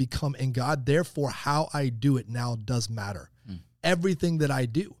want to become in God. Therefore, how I do it now does matter. Everything that I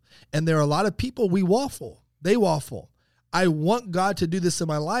do. And there are a lot of people, we waffle. They waffle. I want God to do this in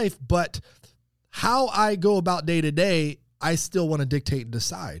my life, but how I go about day to day, I still want to dictate and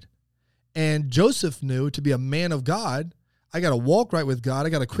decide. And Joseph knew, to be a man of God, I got to walk right with God. I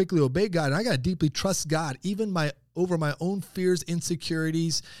got to quickly obey God. And I got to deeply trust God, even over my own fears,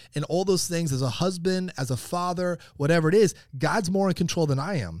 insecurities, and all those things. As a husband, as a father, whatever it is, God's more in control than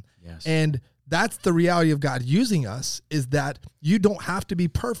I am. Yes. And that's the reality of God using us, is that you don't have to be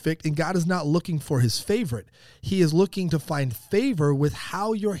perfect, and God is not looking for his favorite. He is looking to find favor with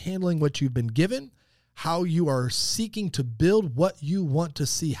how you're handling what you've been given, how you are seeking to build what you want to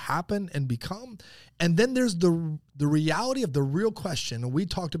see happen and become. And then there's the reality of the real question, and we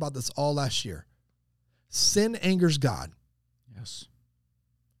talked about this all last year. Sin angers God. Yes.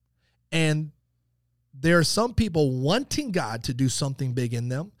 And there are some people wanting God to do something big in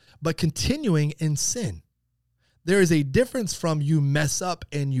them, but continuing in sin. There is a difference from you mess up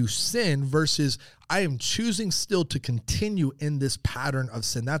and you sin versus I am choosing still to continue in this pattern of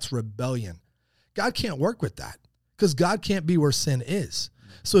sin. That's rebellion. God can't work with that, because God can't be where sin is.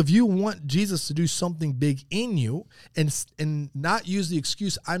 So if you want Jesus to do something big in you and not use the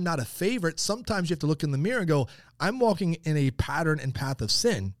excuse, I'm not a favorite, sometimes you have to look in the mirror and go, I'm walking in a pattern and path of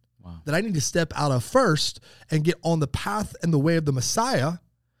sin that I need to step out of first and get on the path and the way of the Messiah,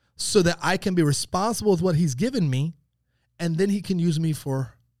 so that I can be responsible with what he's given me, and then he can use me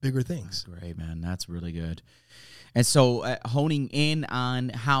for bigger things. That's great, man. That's really good. And so honing in on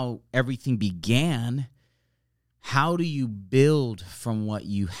how everything began, how do you build from what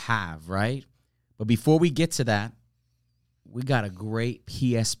you have, right? But before we get to that, we got a great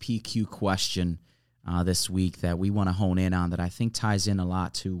PSPQ question this week that we want to hone in on that I think ties in a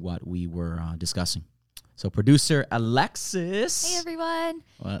lot to what we were discussing. So producer Alexis. Hey, everyone.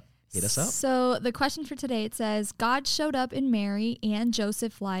 What? Hit us up. So the question for today, it says, God showed up in Mary and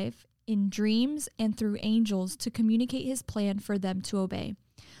Joseph's life in dreams and through angels to communicate his plan for them to obey.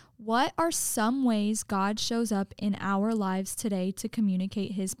 What are some ways God shows up in our lives today to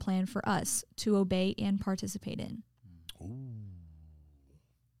communicate his plan for us to obey and participate in? Ooh.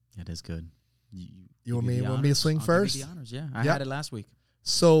 That is good. You want me to swing first? The honors, yeah. I had it last week.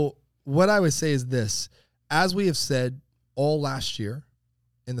 So what I would say is this. As we have said all last year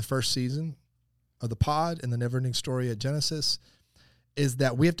in the first season of the pod and the never-ending story at Genesis, is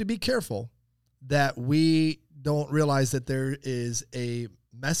that we have to be careful that we don't realize that there is a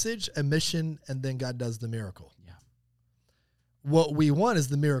message, a mission, and then God does the miracle. Yeah. What we want is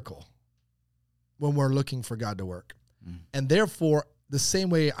the miracle when we're looking for God to work. And therefore, the same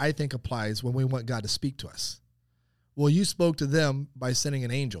way I think applies when we want God to speak to us. Well, you spoke to them by sending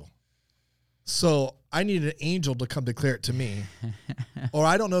an angel. So I need an angel to come declare it to me. Or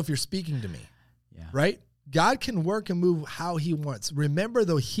I don't know if you're speaking to me. Yeah. Right? God can work and move how he wants. Remember,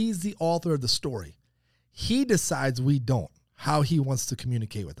 though, he's the author of the story. He decides we don't, how he wants to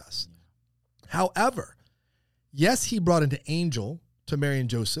communicate with us. Yeah. However, yes, he brought an angel to Mary and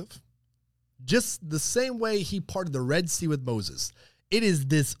Joseph, just the same way he parted the Red Sea with Moses. It is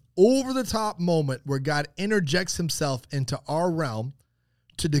this over-the-top moment where God interjects himself into our realm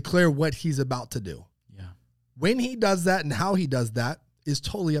to declare what he's about to do. Yeah. When he does that and how he does that is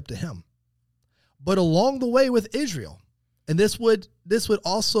totally up to him. But along the way with Israel, and this would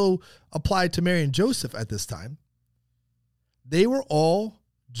also apply to Mary and Joseph at this time, they were all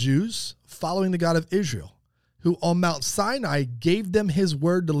Jews following the God of Israel, who on Mount Sinai gave them his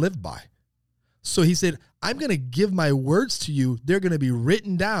word to live by. So he said, I'm going to give my words to you. They're going to be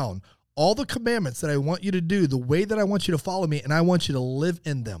written down, all the commandments that I want you to do, the way that I want you to follow me, and I want you to live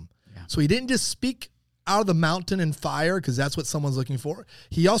in them. Yeah. So he didn't just speak out of the mountain in fire, because that's what someone's looking for.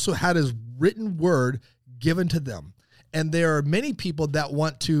 He also had his written word given to them. And there are many people that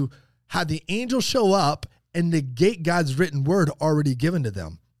want to have the angel show up and negate God's written word already given to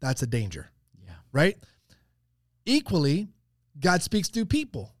them. That's a danger. Yeah. Right? Equally, God speaks through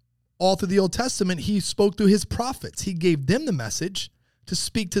people. All through the Old Testament, he spoke through his prophets. He gave them the message to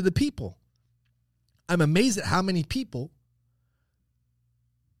speak to the people. I'm amazed at how many people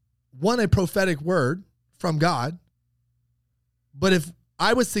want a prophetic word from God, but if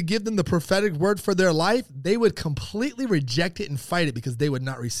I was to give them the prophetic word for their life, they would completely reject it and fight it because they would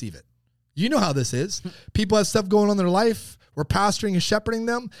not receive it. You know how this is. People have stuff going on in their life. We're pastoring and shepherding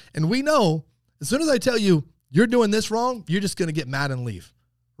them, and we know as soon as I tell you, you're doing this wrong, you're just going to get mad and leave.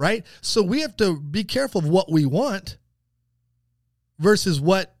 Right? So we have to be careful of what we want versus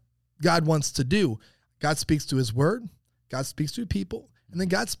what God wants to do. God speaks to his word. God speaks to people. And then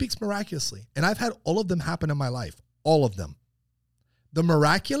God speaks miraculously. And I've had all of them happen in my life. All of them. The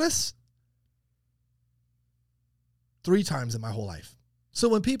miraculous, 3 times in my whole life. So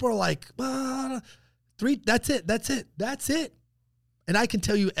when people are like, 3, that's it. And I can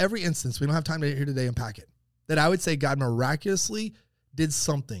tell you every instance, we don't have time to here today unpack it, that I would say God miraculously did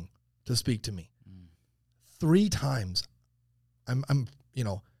something to speak to me. 3 times. I'm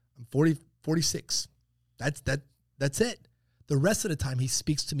 46. That's it. The rest of the time he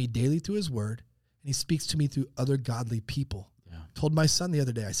speaks to me daily through his word, and he speaks to me through other godly people. Yeah. Told my son the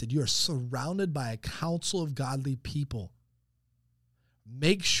other day, I said, you are surrounded by a council of godly people.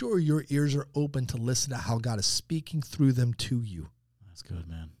 Make sure your ears are open to listen to how God is speaking through them to you. That's good,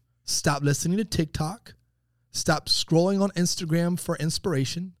 man. Stop listening to TikTok. Stop scrolling on Instagram for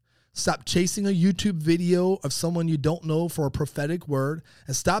inspiration. Stop chasing a YouTube video of someone you don't know for a prophetic word.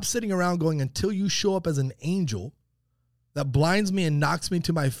 And stop sitting around going, until you show up as an angel that blinds me and knocks me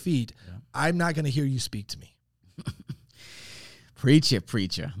to my feet, I'm not going to hear you speak to me. Preach it,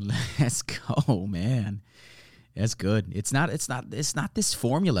 preacher. Let's go, man. That's good. It's not this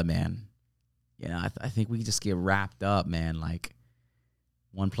formula, man. You know, I think we just get wrapped up, man, like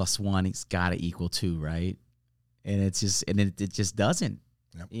 1 + 1, it's got to equal 2, right? And it just doesn't,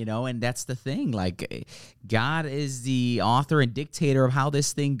 you know, and that's the thing. Like, God is the author and dictator of how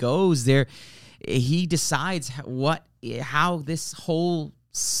this thing goes. He decides how this whole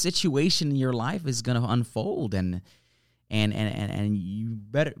situation in your life is going to unfold, and you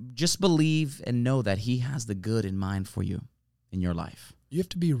better just believe and know that he has the good in mind for you in your life. You have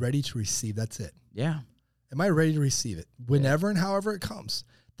to be ready to receive. That's it. Yeah. Am I ready to receive it? Whenever and however it comes.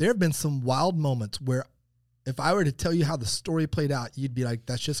 There have been some wild moments where if I were to tell you how the story played out, you'd be like,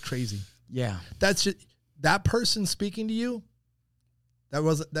 that's just crazy. Yeah. That's just, that person speaking to you,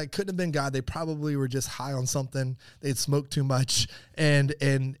 that couldn't have been God. They probably were just high on something. They'd smoked too much and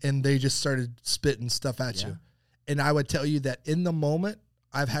they just started spitting stuff at you. And I would tell you that in the moment,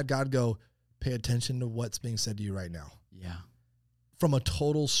 I've had God go, pay attention to what's being said to you right now. Yeah. From a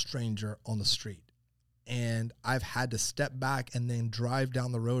total stranger on the street. And I've had to step back and then drive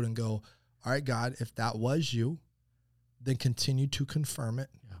down the road and go, all right, God, if that was you, then continue to confirm it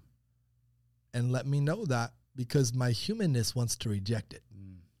and let me know that, because my humanness wants to reject it,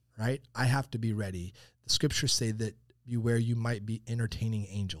 right? I have to be ready. The scriptures say that you might be entertaining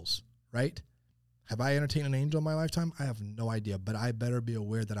angels, right? Have I entertained an angel in my lifetime? I have no idea, but I better be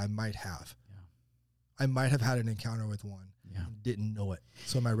aware that I might have. Yeah. I might have had an encounter with one and didn't know it.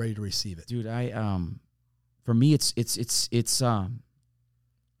 So am I ready to receive it? Dude, for me, it's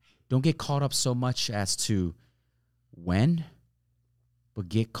don't get caught up so much as to when, but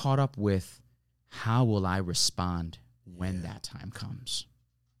get caught up with how will I respond when that time comes,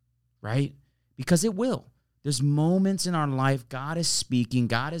 right? Because it will. There's moments in our life, God is speaking,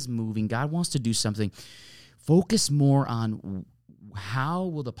 God is moving, God wants to do something. Focus more on how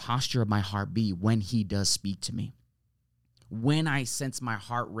will the posture of my heart be when he does speak to me. When I sense my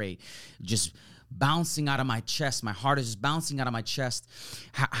heart rate just bouncing out of my chest, my heart is just bouncing out of my chest,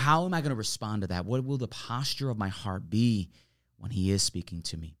 how am I going to respond to that? What will the posture of my heart be when he is speaking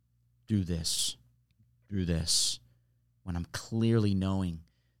to me? Do this, when I'm clearly knowing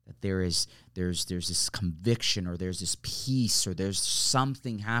that there's this conviction, or there's this peace, or there's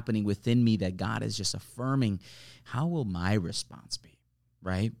something happening within me that God is just affirming. How will my response be,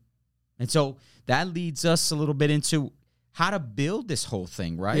 right? And so that leads us a little bit into how to build this whole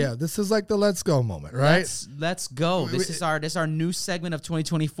thing, right? Yeah, this is like the let's go moment, right? Let's go. This is our new segment of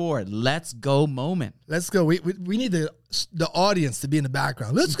 2024. Let's go moment. Let's go. We need the audience to be in the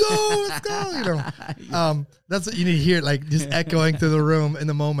background. Let's go, let's go. You know, that's what you need to hear, like just echoing through the room in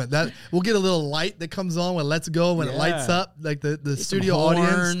the moment. That we'll get a little light that comes on when "Let's Go" when it lights up. Like the studio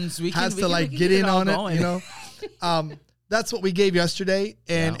audience has to get in on it. Going. You know, that's what we gave yesterday,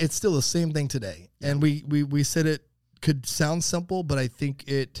 and it's still the same thing today. Yeah. And we said it could sound simple, but I think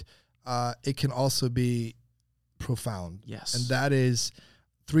it can also be profound. Yes. And that is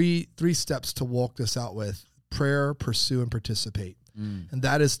three steps to walk this out with: prayer, pursue, and participate. And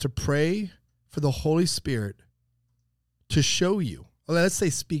that is to pray for the Holy Spirit to show you, or let's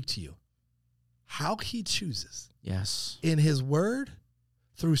say speak to you, how he chooses. Yes. In his word,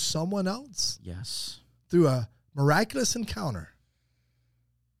 through someone else. Yes. Through a miraculous encounter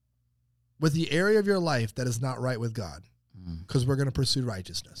with the area of your life that is not right with God, because we're going to pursue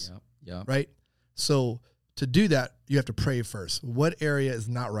righteousness. Yep. Right? So to do that, you have to pray first. What area is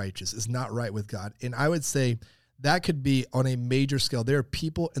not righteous, is not right with God? And I would say that could be on a major scale. There are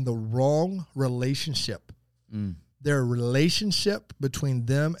people in the wrong relationship. Their relationship between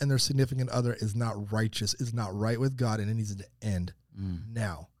them and their significant other is not righteous, is not right with God, and it needs to end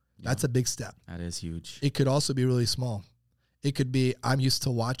now. That's a big step. That is huge. It could also be really small. It could be, I'm used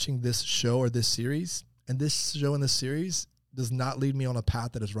to watching this show or this series, and this show and this series does not lead me on a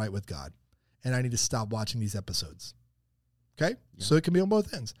path that is right with God, and I need to stop watching these episodes. Okay? Yeah. So it can be on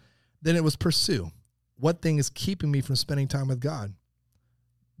both ends. Then it was pursue. What thing is keeping me from spending time with God?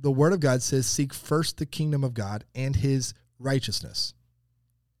 The Word of God says, seek first the kingdom of God and his righteousness,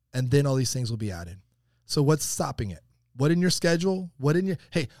 and then all these things will be added. So what's stopping it? What in your schedule? What in your,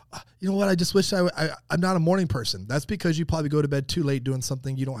 hey, you know what? I just wish I'm not a morning person. That's because you probably go to bed too late doing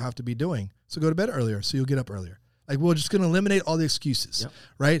something you don't have to be doing. So go to bed earlier so you'll get up earlier. Like, we're just going to eliminate all the excuses,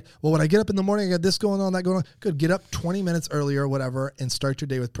 right? Well, when I get up in the morning, I got this going on, that going on. Good. Get up 20 minutes earlier or whatever and start your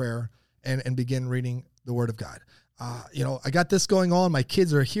day with prayer and begin reading the Word of God. I got this going on. My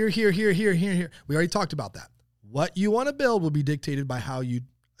kids are here. We already talked about that. What you want to build will be dictated by how you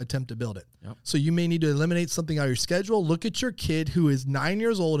attempt to build it. So you may need to eliminate something out of your schedule. Look at your kid who is 9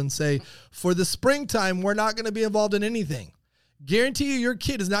 years old and say, for the springtime, we're not going to be involved in anything. Guarantee you your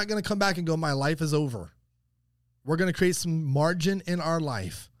kid is not going to come back and go, my life is over. We're going to create some margin in our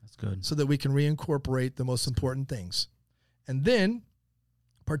life. That's good. So that we can reincorporate the most important things. And then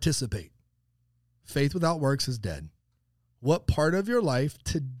participate. Faith without works is dead. What part of your life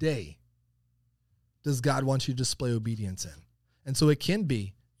today does God want you to display obedience in? And so it can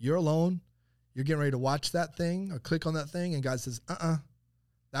be you're alone, you're getting ready to watch that thing or click on that thing, and God says,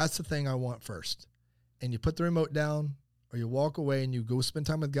 that's the thing I want first. And you put the remote down, or you walk away and you go spend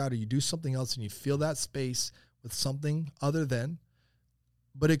time with God, or you do something else and you fill that space with something other than,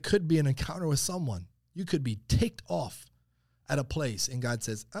 but it could be an encounter with someone. You could be ticked off at a place, and God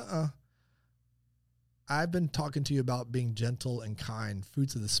says, I've been talking to you about being gentle and kind,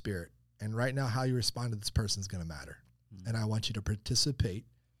 fruits of the Spirit. And right now, how you respond to this person is going to matter. And I want you to participate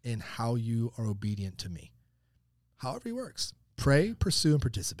in how you are obedient to me. However he works. Pray, pursue, and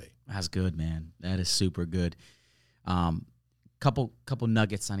participate. That's good, man. That is super good. Couple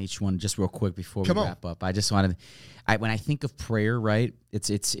nuggets on each one, just real quick before we wrap up. I just wanted, when I think of prayer, right?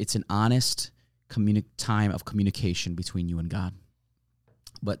 It's an honest time of communication between you and God.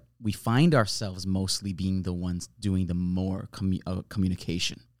 But we find ourselves mostly being the ones doing the more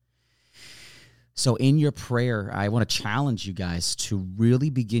communication. So in your prayer, I want to challenge you guys to really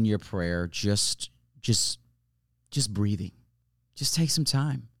begin your prayer just breathing. Just take some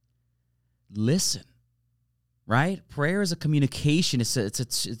time. Listen. Right? Prayer is a communication. It's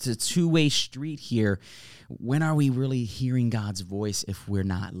a two-way street here. When are we really hearing God's voice if we're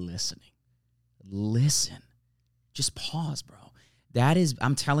not listening? Listen. Just pause, bro. That is,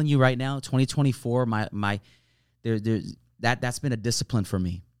 I'm telling you right now, 2024, that's been a discipline for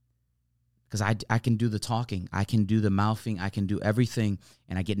me. Because I can do the talking, I can do the mouthing, I can do everything,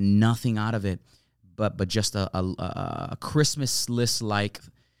 and I get nothing out of it but just a Christmas list-like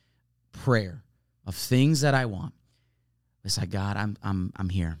prayer of things that I want. It's like, God, I'm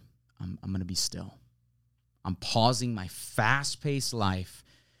here. I'm going to be still. I'm pausing my fast-paced life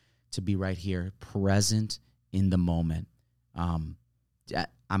to be right here, present in the moment. I'm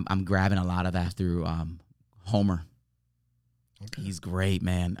grabbing a lot of that through Homer. Okay. He's great,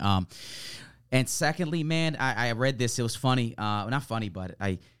 man. And secondly, man, I read this. It was funny. Not funny, but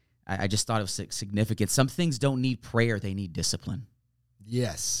I just thought it was significant. Some things don't need prayer. They need discipline.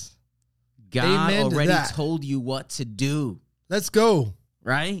 Yes. God already told you what to do. Let's go.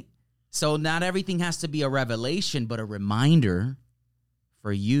 Right? So not everything has to be a revelation, but a reminder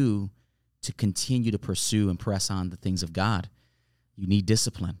for you to continue to pursue and press on the things of God. You need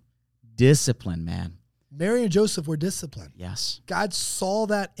discipline. Discipline, man. Mary and Joseph were disciplined. Yes. God saw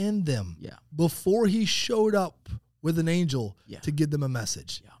that in them before he showed up with an angel to give them a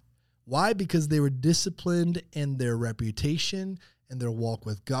message. Yeah. Why? Because they were disciplined in their reputation and their walk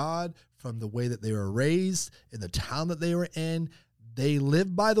with God, from the way that they were raised, in the town that they were in. They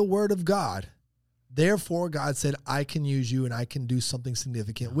lived by the word of God. Therefore, God said, I can use you and I can do something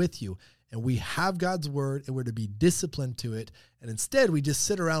significant with you. And we have God's word, and we're to be disciplined to it. And instead, we just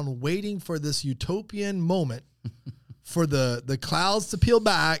sit around waiting for this utopian moment for the clouds to peel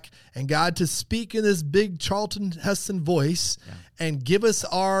back and God to speak in this big Charlton Heston voice and give us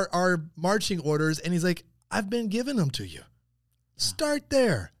our marching orders. And he's like, I've been giving them to you. Start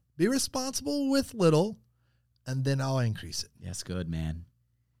there. Be responsible with little, and then I'll increase it. That's good, man.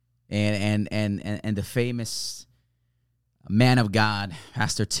 And the famous man of God,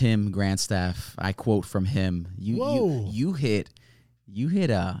 Pastor Tim Grandstaff, I quote from him. You hit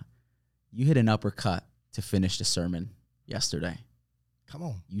an uppercut to finish the sermon yesterday. Come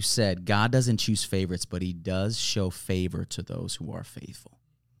on. You said God doesn't choose favorites, but he does show favor to those who are faithful.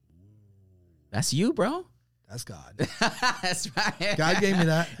 That's you, bro. That's God. That's right. God gave me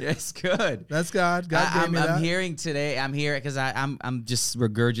that. That's good. That's God. God gave me that. I'm hearing today. I'm here because I'm just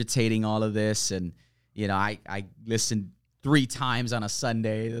regurgitating all of this, and I listened 3 times on a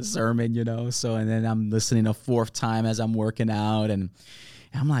Sunday the sermon, So and then I'm listening a 4th time as I'm working out, and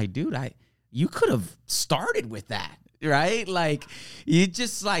I'm like, dude, you could have started with that, right? Like you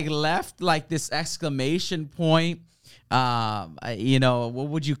just left this exclamation point. What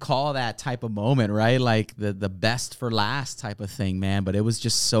would you call that type of moment, right? Like the best for last type of thing, man. But it was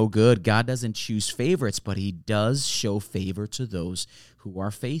just so good. God doesn't choose favorites, but he does show favor to those who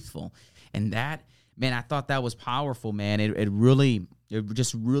are faithful. And that, man, I thought that was powerful, man. It really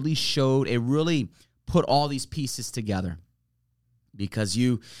put all these pieces together. Because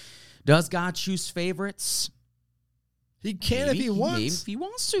does God choose favorites? He can if he wants. If he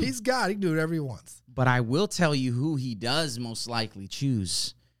wants to. He's God. He can do whatever he wants. But I will tell you who he does most likely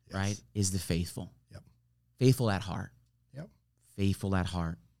choose, right, is the faithful. Yep. Faithful at heart. Yep. Faithful at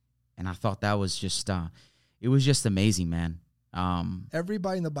heart. And I thought that was just, it was just amazing, man.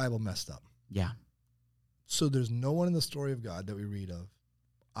 Everybody in the Bible messed up. Yeah. So there's no one in the story of God that we read of,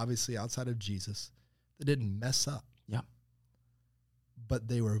 obviously outside of Jesus, that didn't mess up. Yeah. But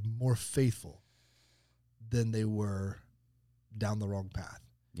they were more faithful than they were down the wrong path.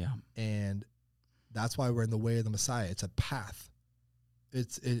 Yeah. And that's why we're in the way of the Messiah. It's a path.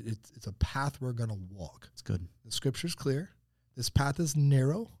 It's a path we're going to walk. It's good. The scripture's clear. This path is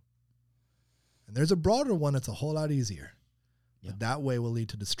narrow. And there's a broader one that's a whole lot easier. But that way will lead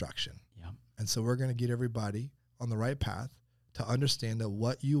to destruction. Yeah. And so we're going to get everybody on the right path to understand that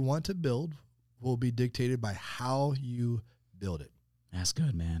what you want to build will be dictated by how you build it. That's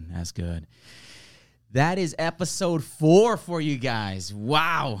good, man. That's good. That is episode 4 for you guys.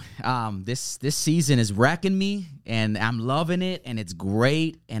 Wow. This season is wrecking me, and I'm loving it, and it's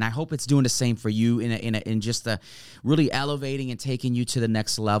great. And I hope it's doing the same for you in just really elevating and taking you to the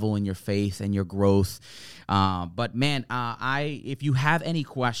next level in your faith and your growth. But man, if you have any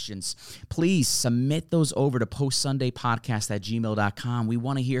questions, please submit those over to postsundaypodcast@gmail.com. We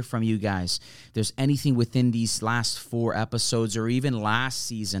want to hear from you guys. If there's anything within these last 4 episodes or even last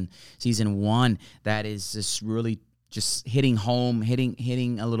season 1, that is just really just hitting home,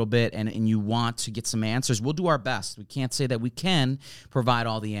 hitting a little bit, and you want to get some answers, we'll do our best. We can't say that we can provide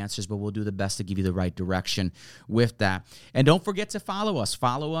all the answers, but we'll do the best to give you the right direction with that. And don't forget to follow us.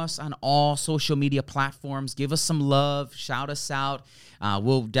 Follow us on all social media platforms. Give us some love. Shout us out.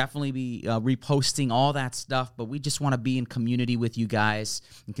 We'll definitely be reposting all that stuff, but we just want to be in community with you guys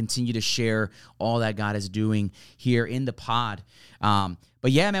and continue to share all that God is doing here in the pod.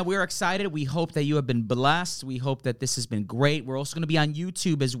 But yeah, man, we're excited. We hope that you have been blessed. We hope that this has been great. We're also going to be on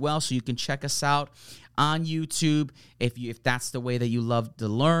YouTube as well, so you can check us out on YouTube. If that's the way that you love to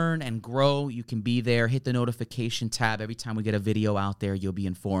learn and grow, you can be there. Hit the notification tab. Every time we get a video out there, you'll be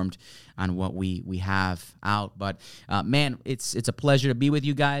informed on what we have out. But man, it's a pleasure to be with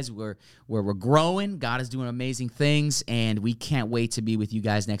you guys. We're growing. God is doing amazing things, and we can't wait to be with you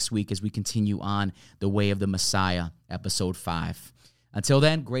guys next week as we continue on the Way of the Messiah, episode 5. Until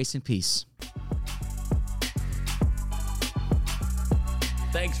then, grace and peace.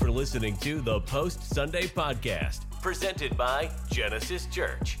 Thanks for listening to the Post Sunday Podcast, presented by Genesis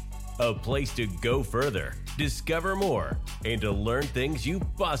Church. A place to go further, discover more, and to learn things you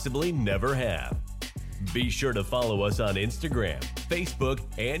possibly never have. Be sure to follow us on Instagram, Facebook,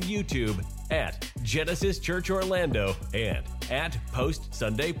 and YouTube at Genesis Church Orlando and at Post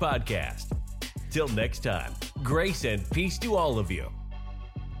Sunday Podcast. Till next time, grace and peace to all of you.